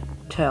can't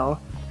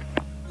tell,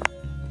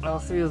 all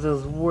three of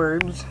those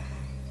words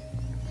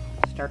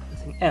start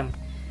with an M.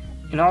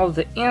 And all of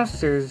the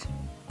answers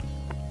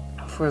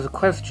for the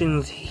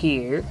questions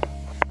here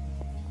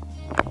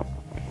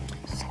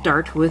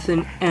start with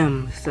an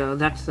M, so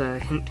that's a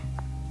hint.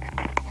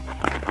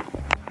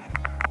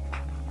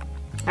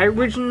 I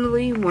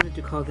originally wanted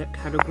to call that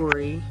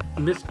category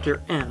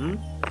Mr. M,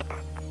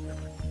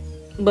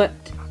 but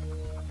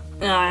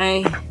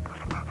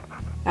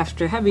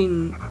after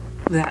having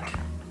that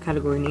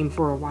category name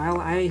for a while,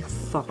 I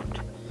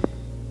thought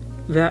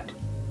that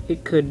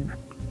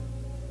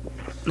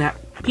that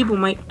people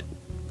might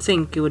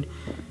think it would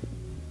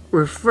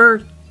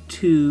refer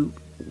to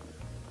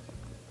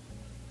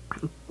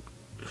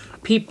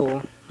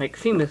people, like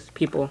famous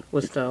people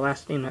with the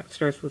last name that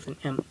starts with an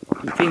M.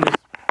 Famous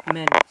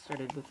men that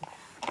started with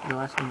the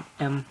last name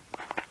M.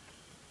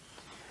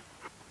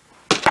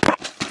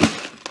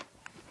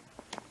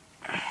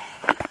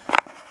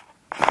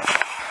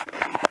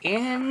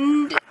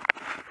 And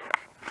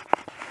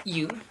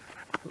you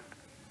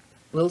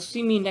will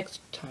see me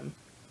next time,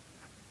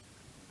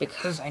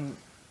 because I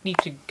need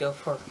to go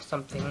for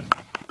something.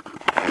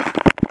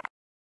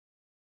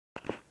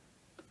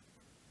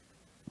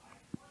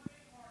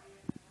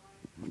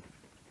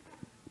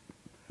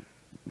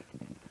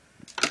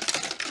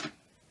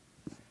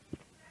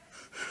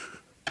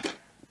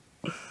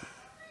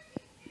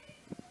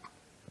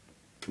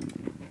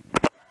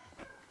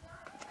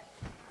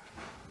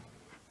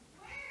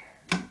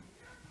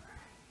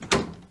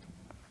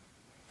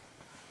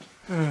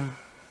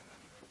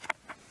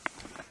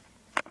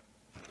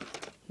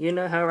 You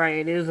know how right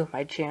it is with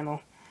my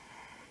channel.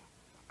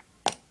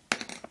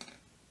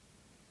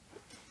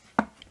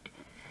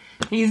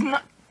 He's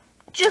not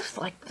just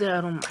like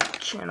that on my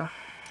channel.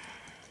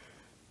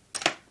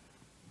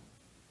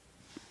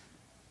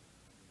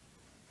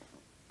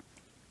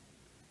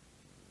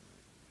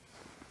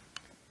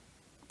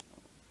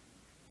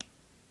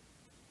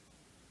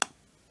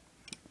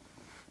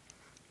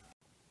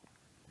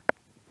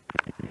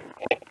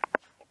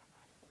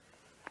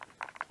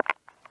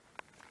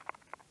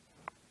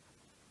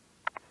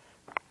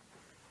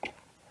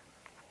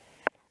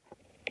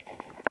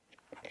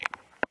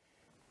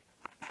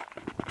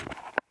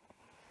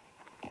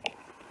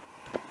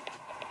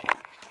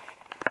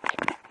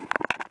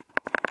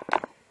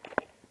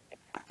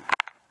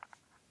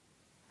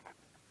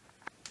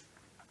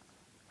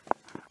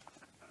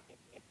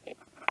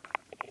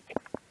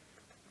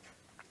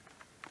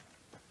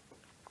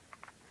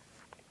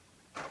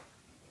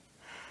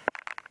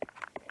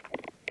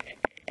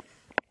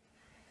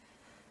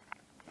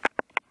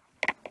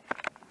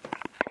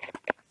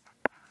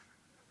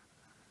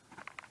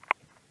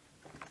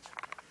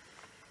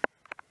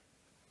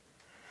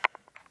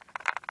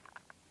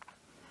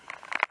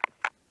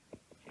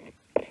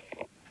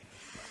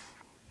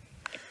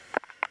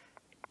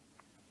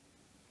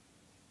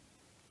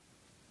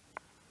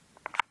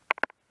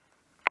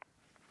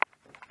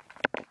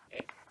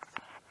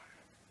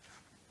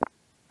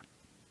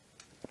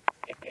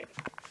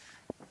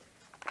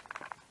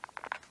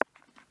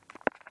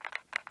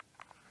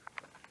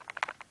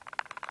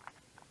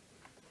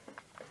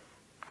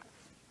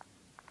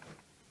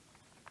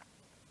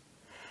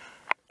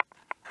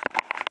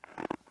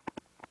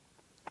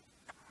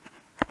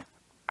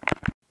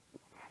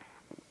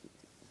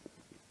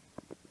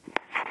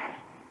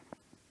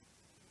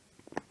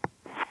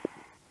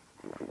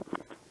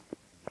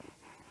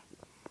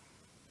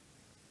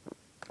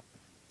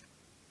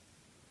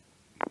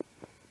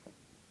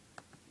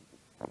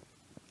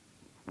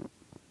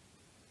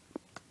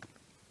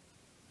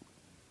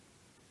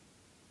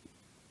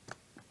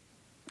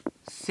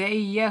 Say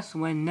yes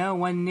when no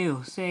one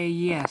knew. Say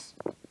yes.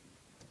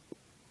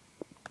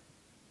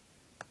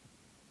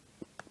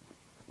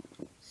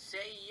 Say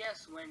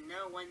yes when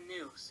no one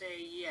knew. Say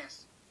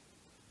yes.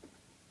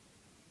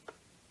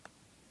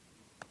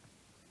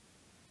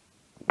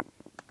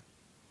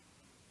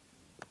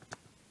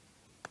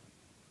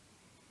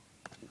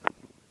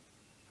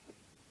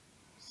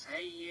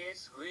 Say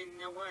yes when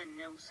no one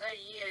knew. Say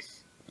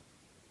yes.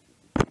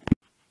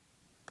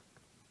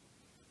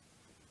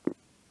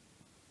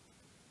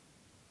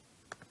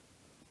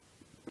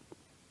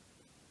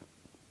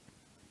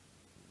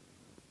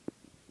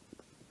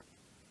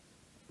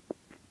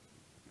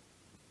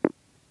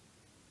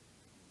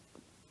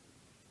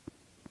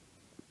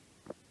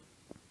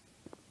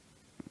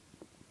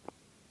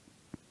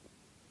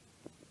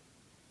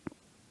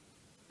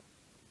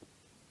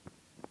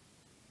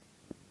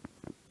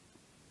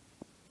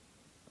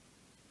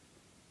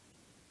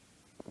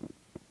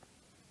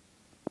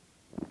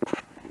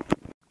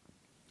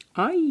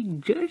 I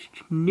just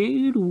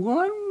need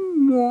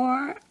one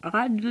more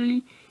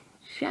oddly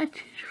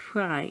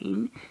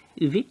satisfying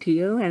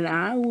video and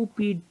I will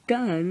be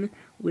done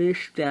with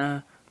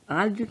the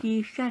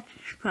oddly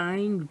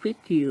satisfying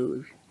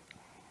videos.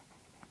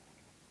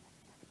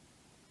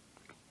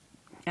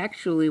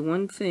 Actually,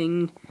 one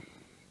thing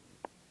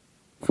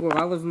for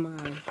all of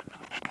my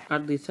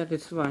oddly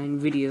satisfying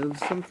videos,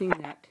 something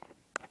that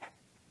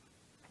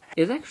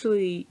is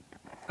actually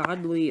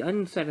oddly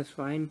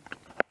unsatisfying,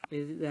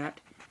 is that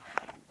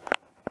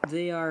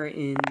they are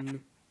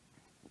in,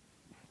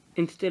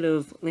 instead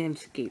of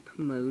landscape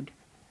mode,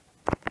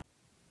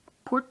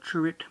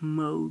 portrait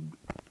mode.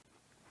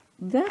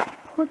 That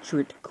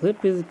portrait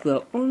clip is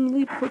the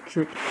only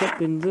portrait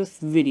clip in this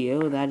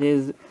video that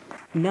is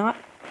not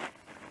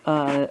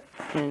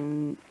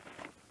an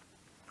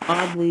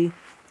oddly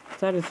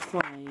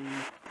satisfying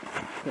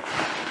clip.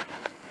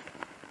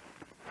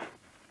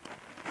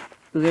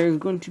 There's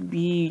going to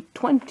be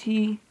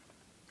 20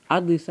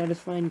 oddly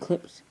satisfying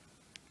clips,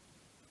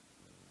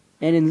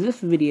 and in this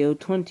video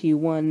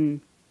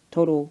 21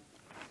 total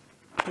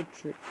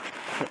portrait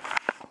clips.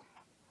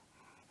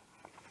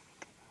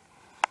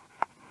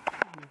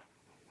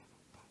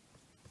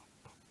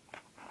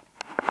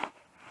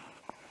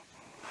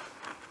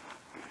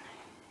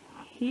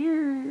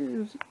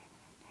 Here's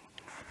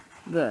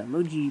the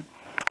emoji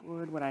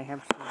board, what I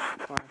have so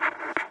far.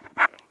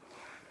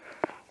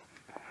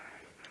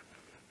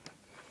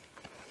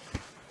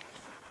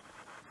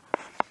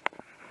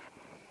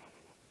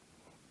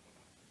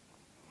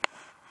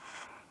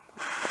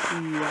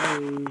 I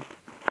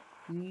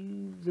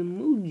use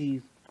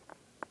emojis.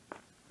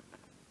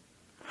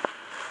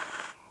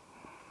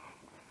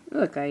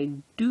 Look, I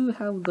do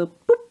have the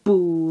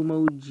poo-poo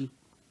emoji.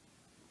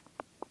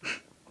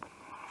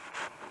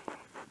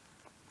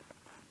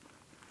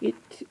 It,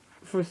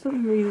 for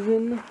some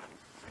reason,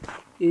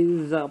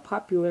 is a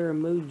popular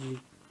emoji.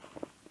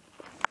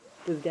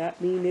 Does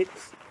that mean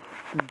it's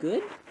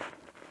good?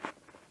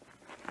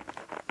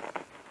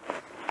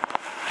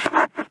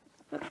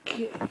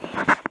 Okay.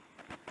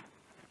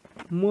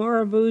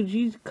 More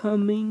emojis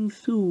coming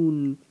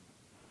soon.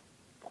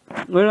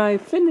 When I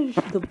finish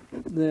the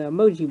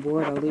emoji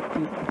board, I'll let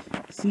you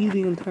see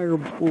the entire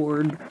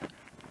board.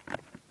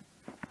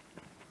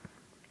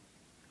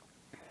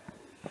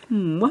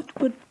 What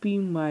would be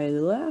my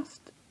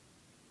last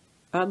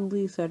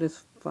oddly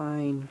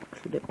satisfying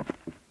clip?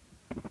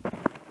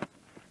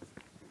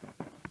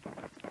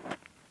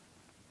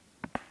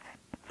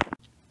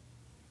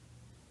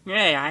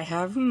 Hey, I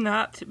have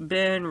not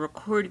been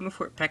recording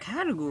for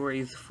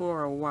Pacategories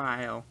for a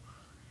while.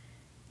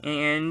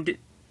 And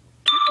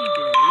Turkey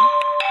Day,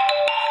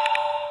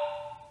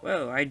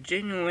 well, I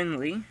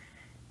genuinely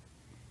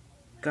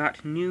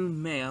got new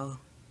mail.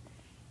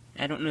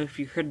 I don't know if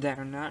you heard that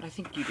or not. I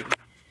think you did.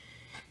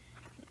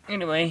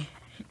 Anyway,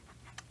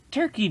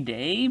 Turkey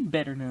Day,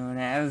 better known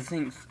as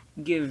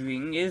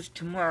Thanksgiving, is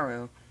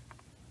tomorrow.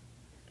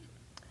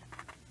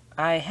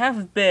 I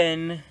have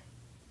been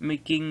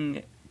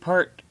making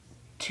part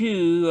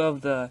 2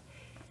 of the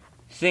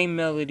same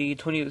melody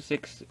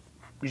 26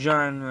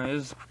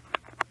 genres.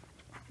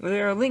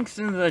 There are links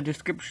in the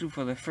description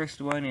for the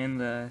first one and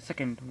the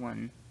second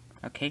one.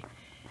 Okay?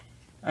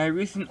 I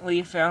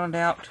recently found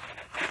out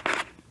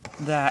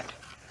that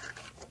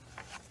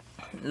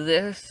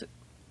this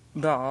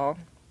ball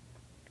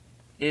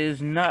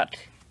is not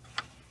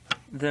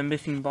the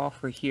missing ball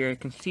for here. You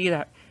can see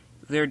that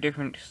they're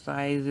different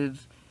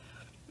sizes.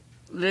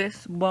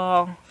 This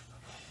ball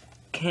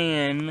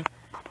can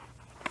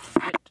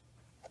fit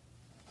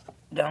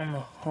down the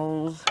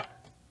holes.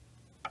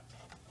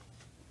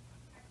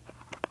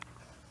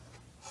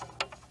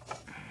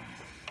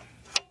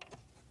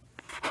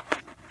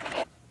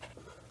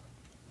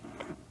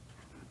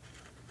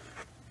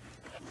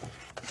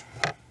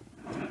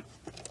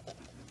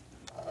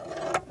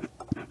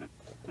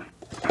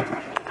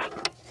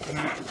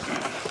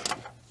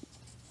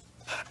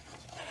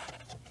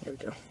 There we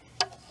go.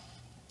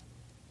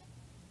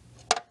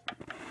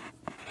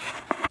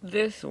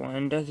 This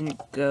one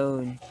doesn't go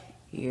in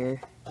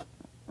here.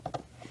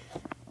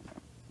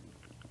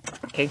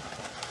 Okay.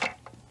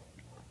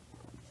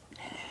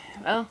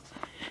 Well,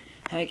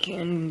 I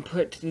can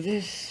put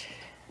this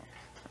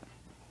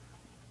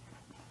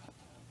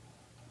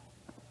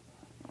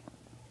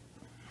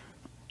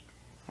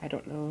I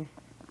don't know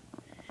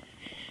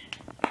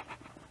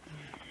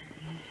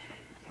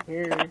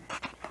where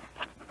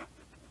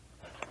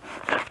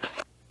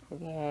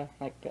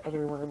like the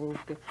other marbles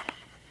go.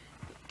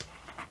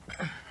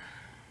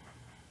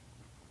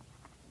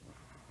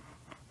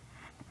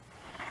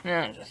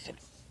 No, just sit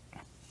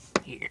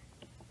here.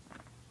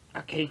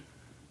 Okay.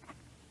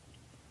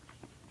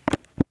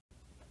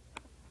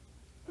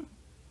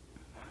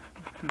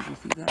 You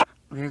see that?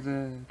 There's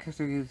a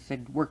cursor that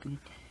said working.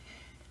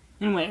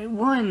 Anyway,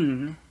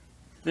 one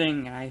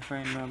thing I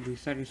find oddly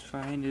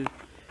satisfying is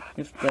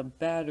if the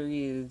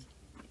battery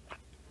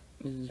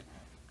is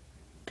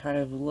kind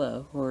of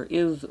low, or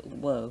is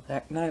low.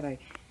 At night I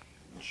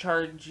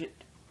charge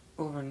it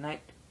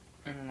overnight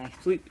and then I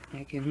sleep.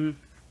 And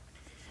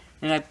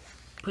I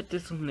put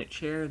this on the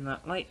chair and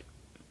that light.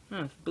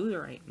 Oh, it's blue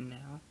right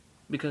now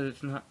because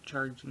it's not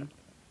charging.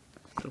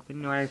 So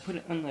now I put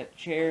it on the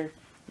chair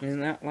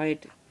and that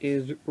light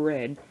is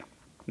red.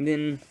 And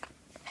then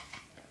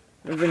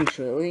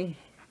eventually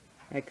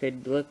I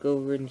could look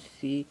over and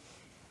see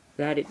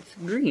that it's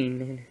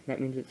green, and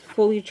that means it's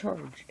fully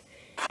charged.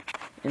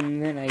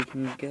 And then I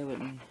can go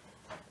and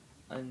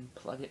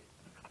unplug it.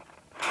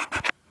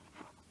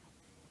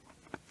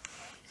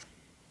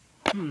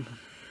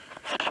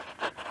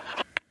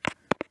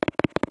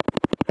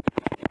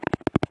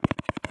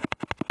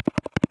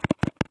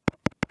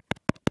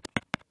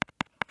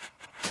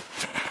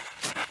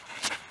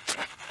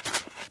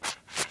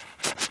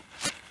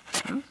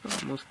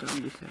 That's almost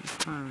done the same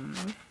time.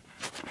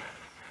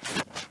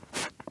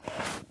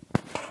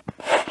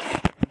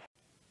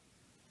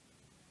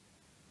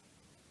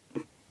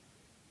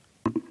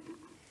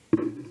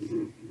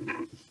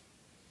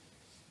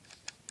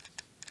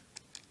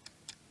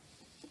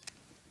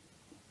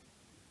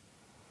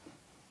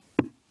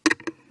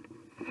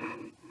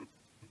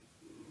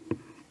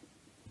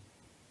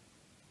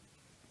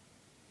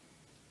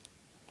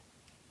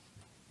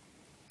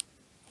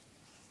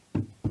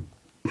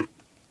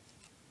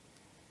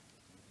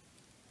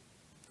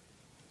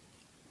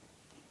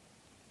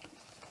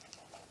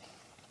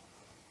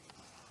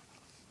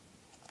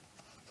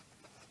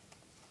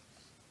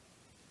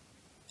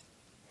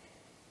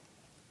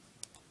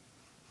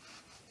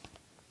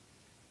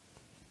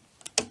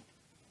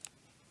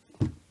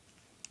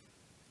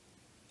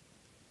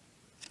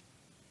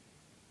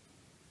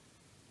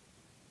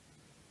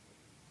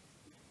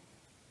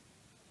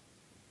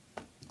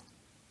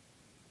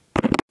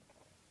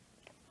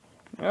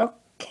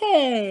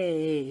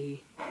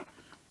 Okay.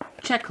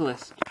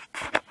 Checklist.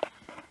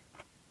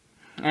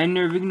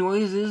 Unnerving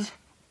noises.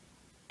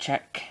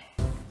 Check.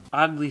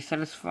 Oddly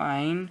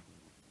satisfying.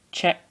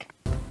 Check.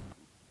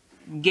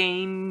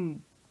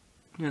 Game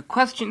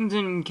questions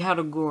and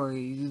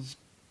categories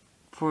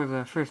for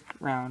the first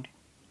round.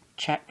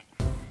 Check.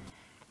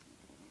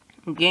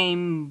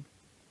 Game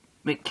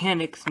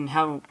mechanics and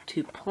how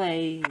to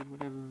play,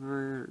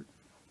 whatever.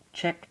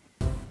 Check.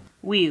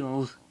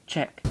 Wheels.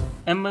 Check.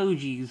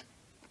 Emojis.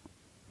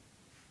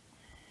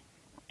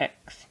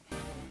 X.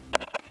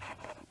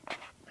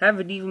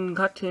 Haven't even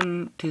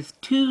gotten to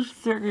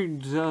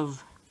 2/3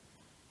 of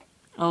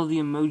all the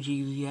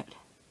emojis yet.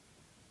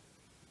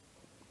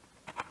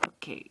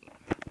 Okay.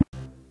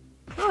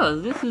 Oh,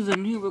 this is a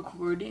new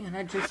recording, and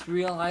I just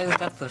realized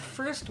that the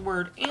first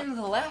word and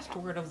the last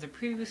word of the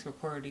previous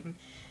recording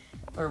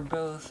are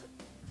both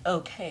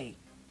okay.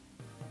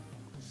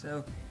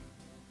 So,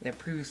 the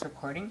previous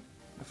recording,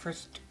 the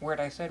first word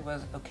I said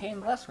was okay,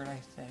 and the last word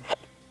I said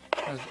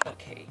was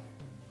okay.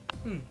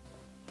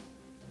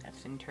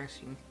 That's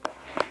interesting.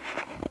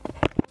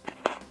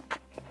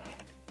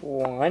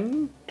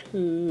 1,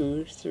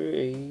 2,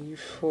 3,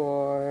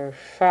 4,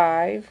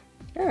 5.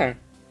 Yeah.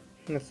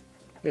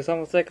 It's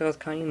almost like I was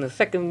counting the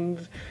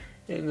seconds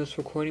in this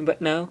recording,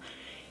 but no.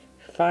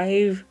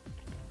 5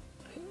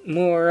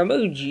 more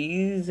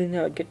emojis, and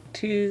I'll get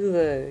to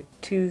the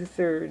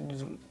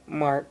 2/3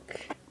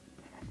 mark.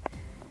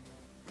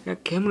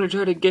 Okay, I'm gonna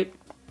try to get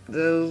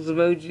those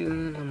emojis,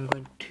 and I'm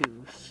going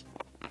to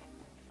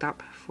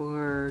stop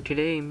for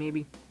today,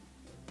 maybe.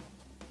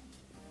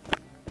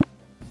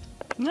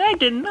 I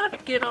did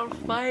not get all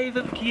 5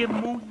 of the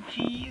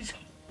emojis,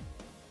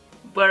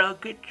 but I'll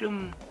get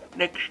them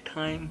next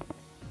time.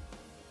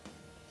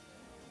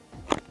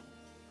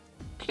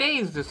 Today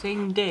is the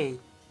same day,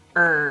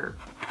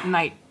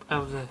 night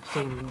of the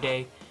same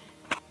day.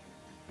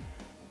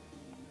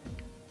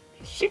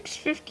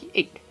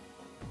 6:58.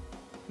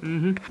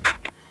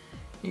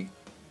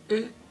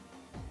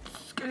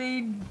 It's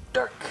getting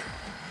dark.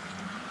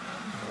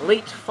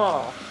 Late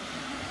fall.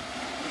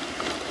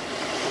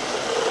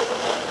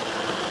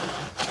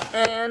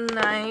 And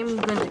I'm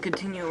going to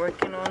continue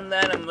working on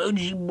that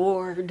emoji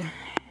board.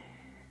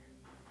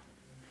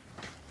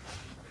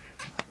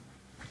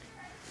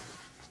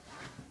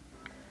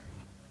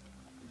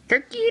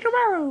 Turkey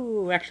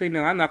tomorrow! Actually,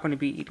 no, I'm not going to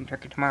be eating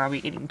turkey tomorrow. I'll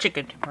be eating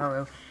chicken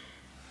tomorrow.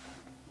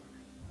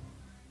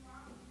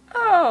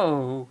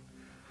 Oh!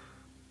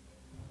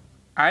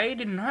 I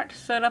did not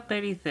set up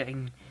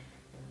anything.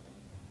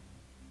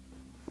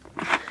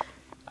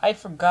 I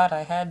forgot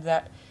I had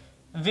that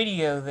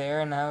video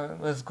there, and I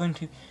was going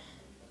to...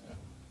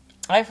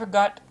 I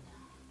forgot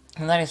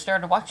that I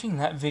started watching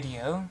that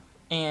video,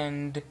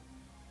 and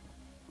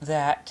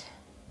that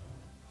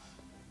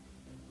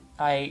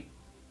I'd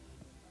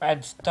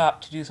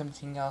stopped to do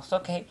something else.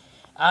 Okay,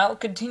 I'll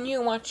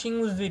continue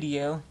watching the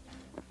video.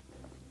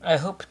 I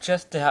hope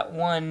just that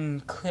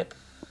one clip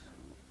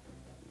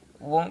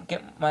won't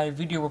get my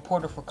video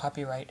reported for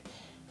copyright.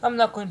 I'm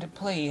not going to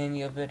play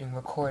any of it and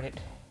record it.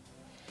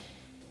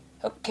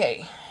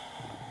 Okay.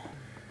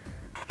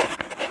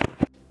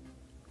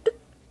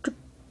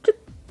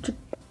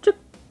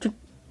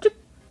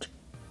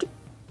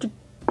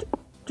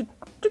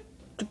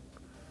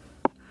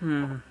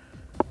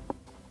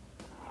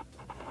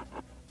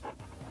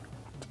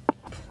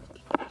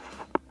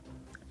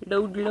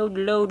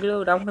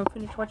 Load. I'm gonna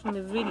finish watching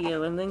this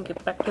video and then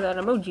get back to that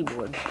emoji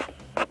board.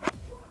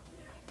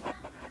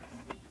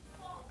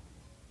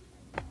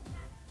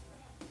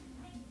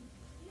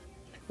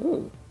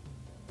 Ooh.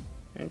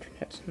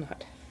 Internet's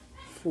not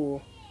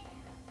full.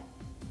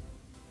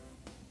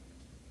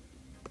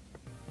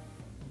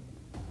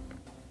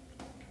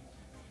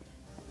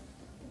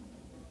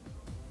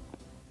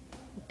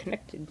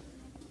 Connected.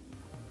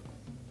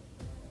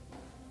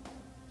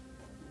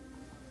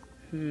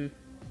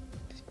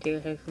 Still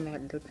has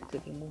not looked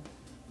anymore.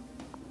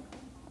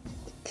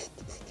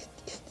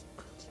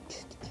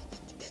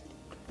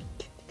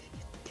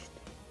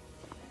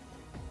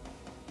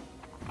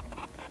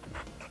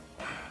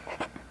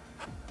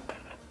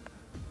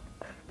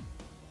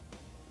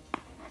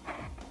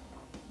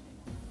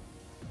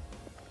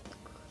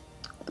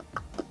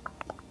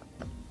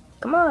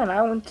 Come on,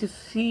 I want to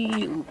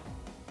see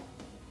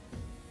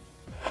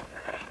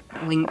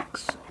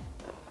Link's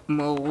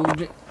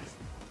mold.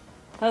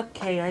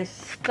 Okay, I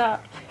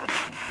stopped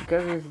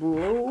because there's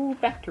low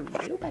battery.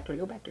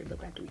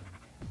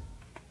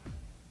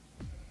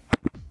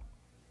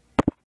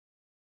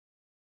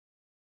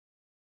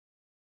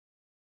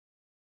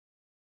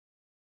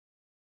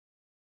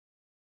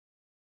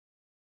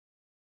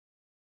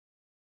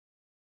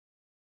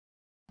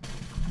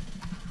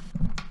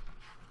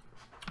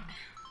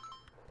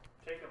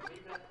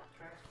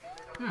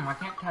 I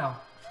can't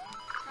tell.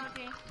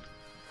 Okay.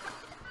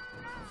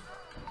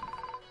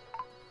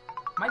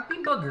 Might be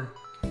booger.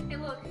 Hey,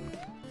 look.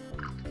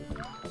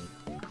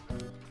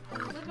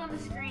 Look on the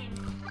screen.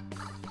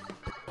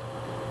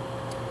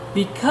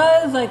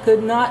 Because I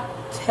could not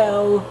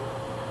tell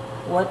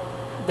what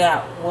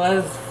that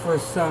was for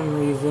some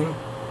reason,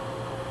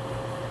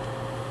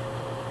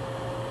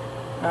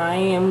 I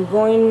am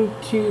going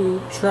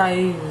to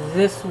try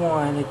this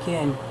one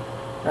again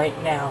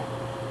right now.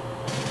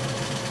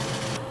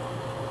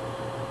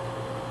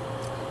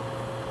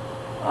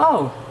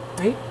 Oh,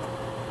 wait.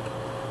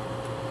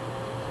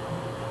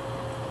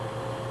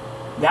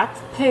 That's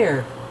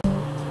pear.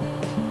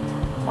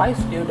 I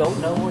still don't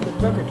know what the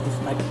burger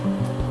tastes like.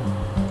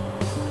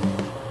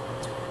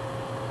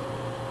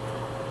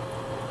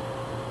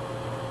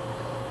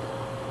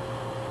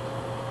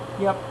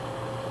 Yep.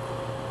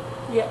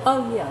 Yeah,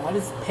 oh yeah, that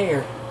is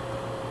pear.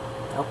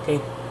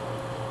 Okay.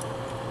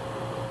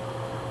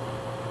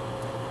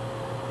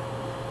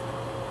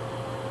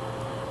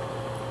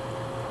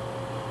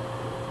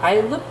 I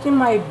looked in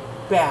my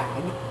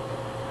bag,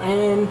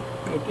 and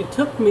it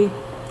took me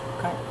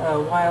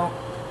a while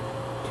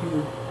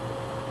to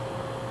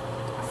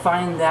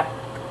find that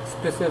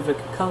specific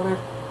color.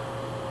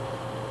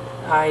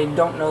 I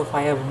don't know if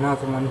I have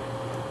another one.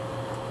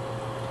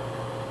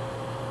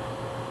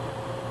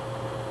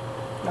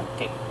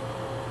 Okay.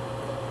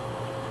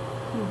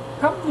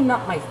 Probably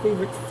not my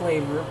favorite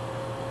flavor.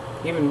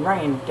 Even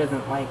Ryan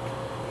doesn't like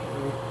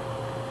pear.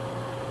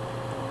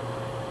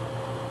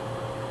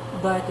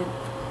 But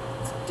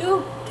it's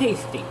still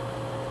tasty.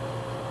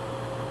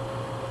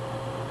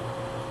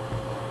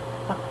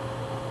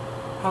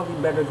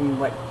 Probably better than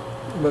what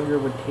booger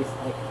would taste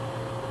like.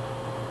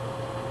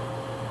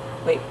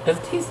 Wait, does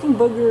tasting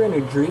booger in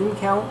a dream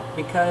count?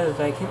 Because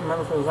I can't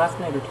remember if it was last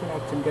night or 2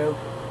 nights ago.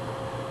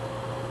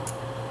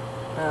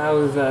 I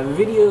was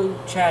video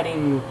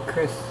chatting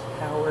Chris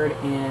Howard,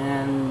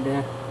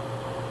 and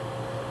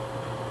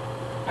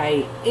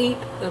I ate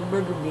a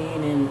burger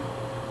bean, and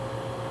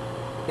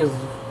it was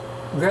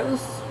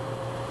gross.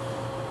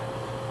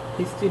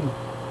 Tasted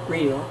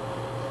real.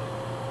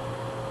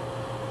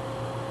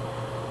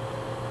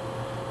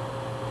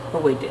 Oh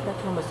wait, did I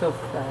tell myself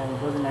I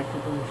wasn't actually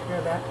going to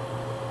share that?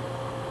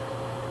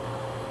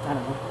 I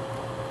don't know.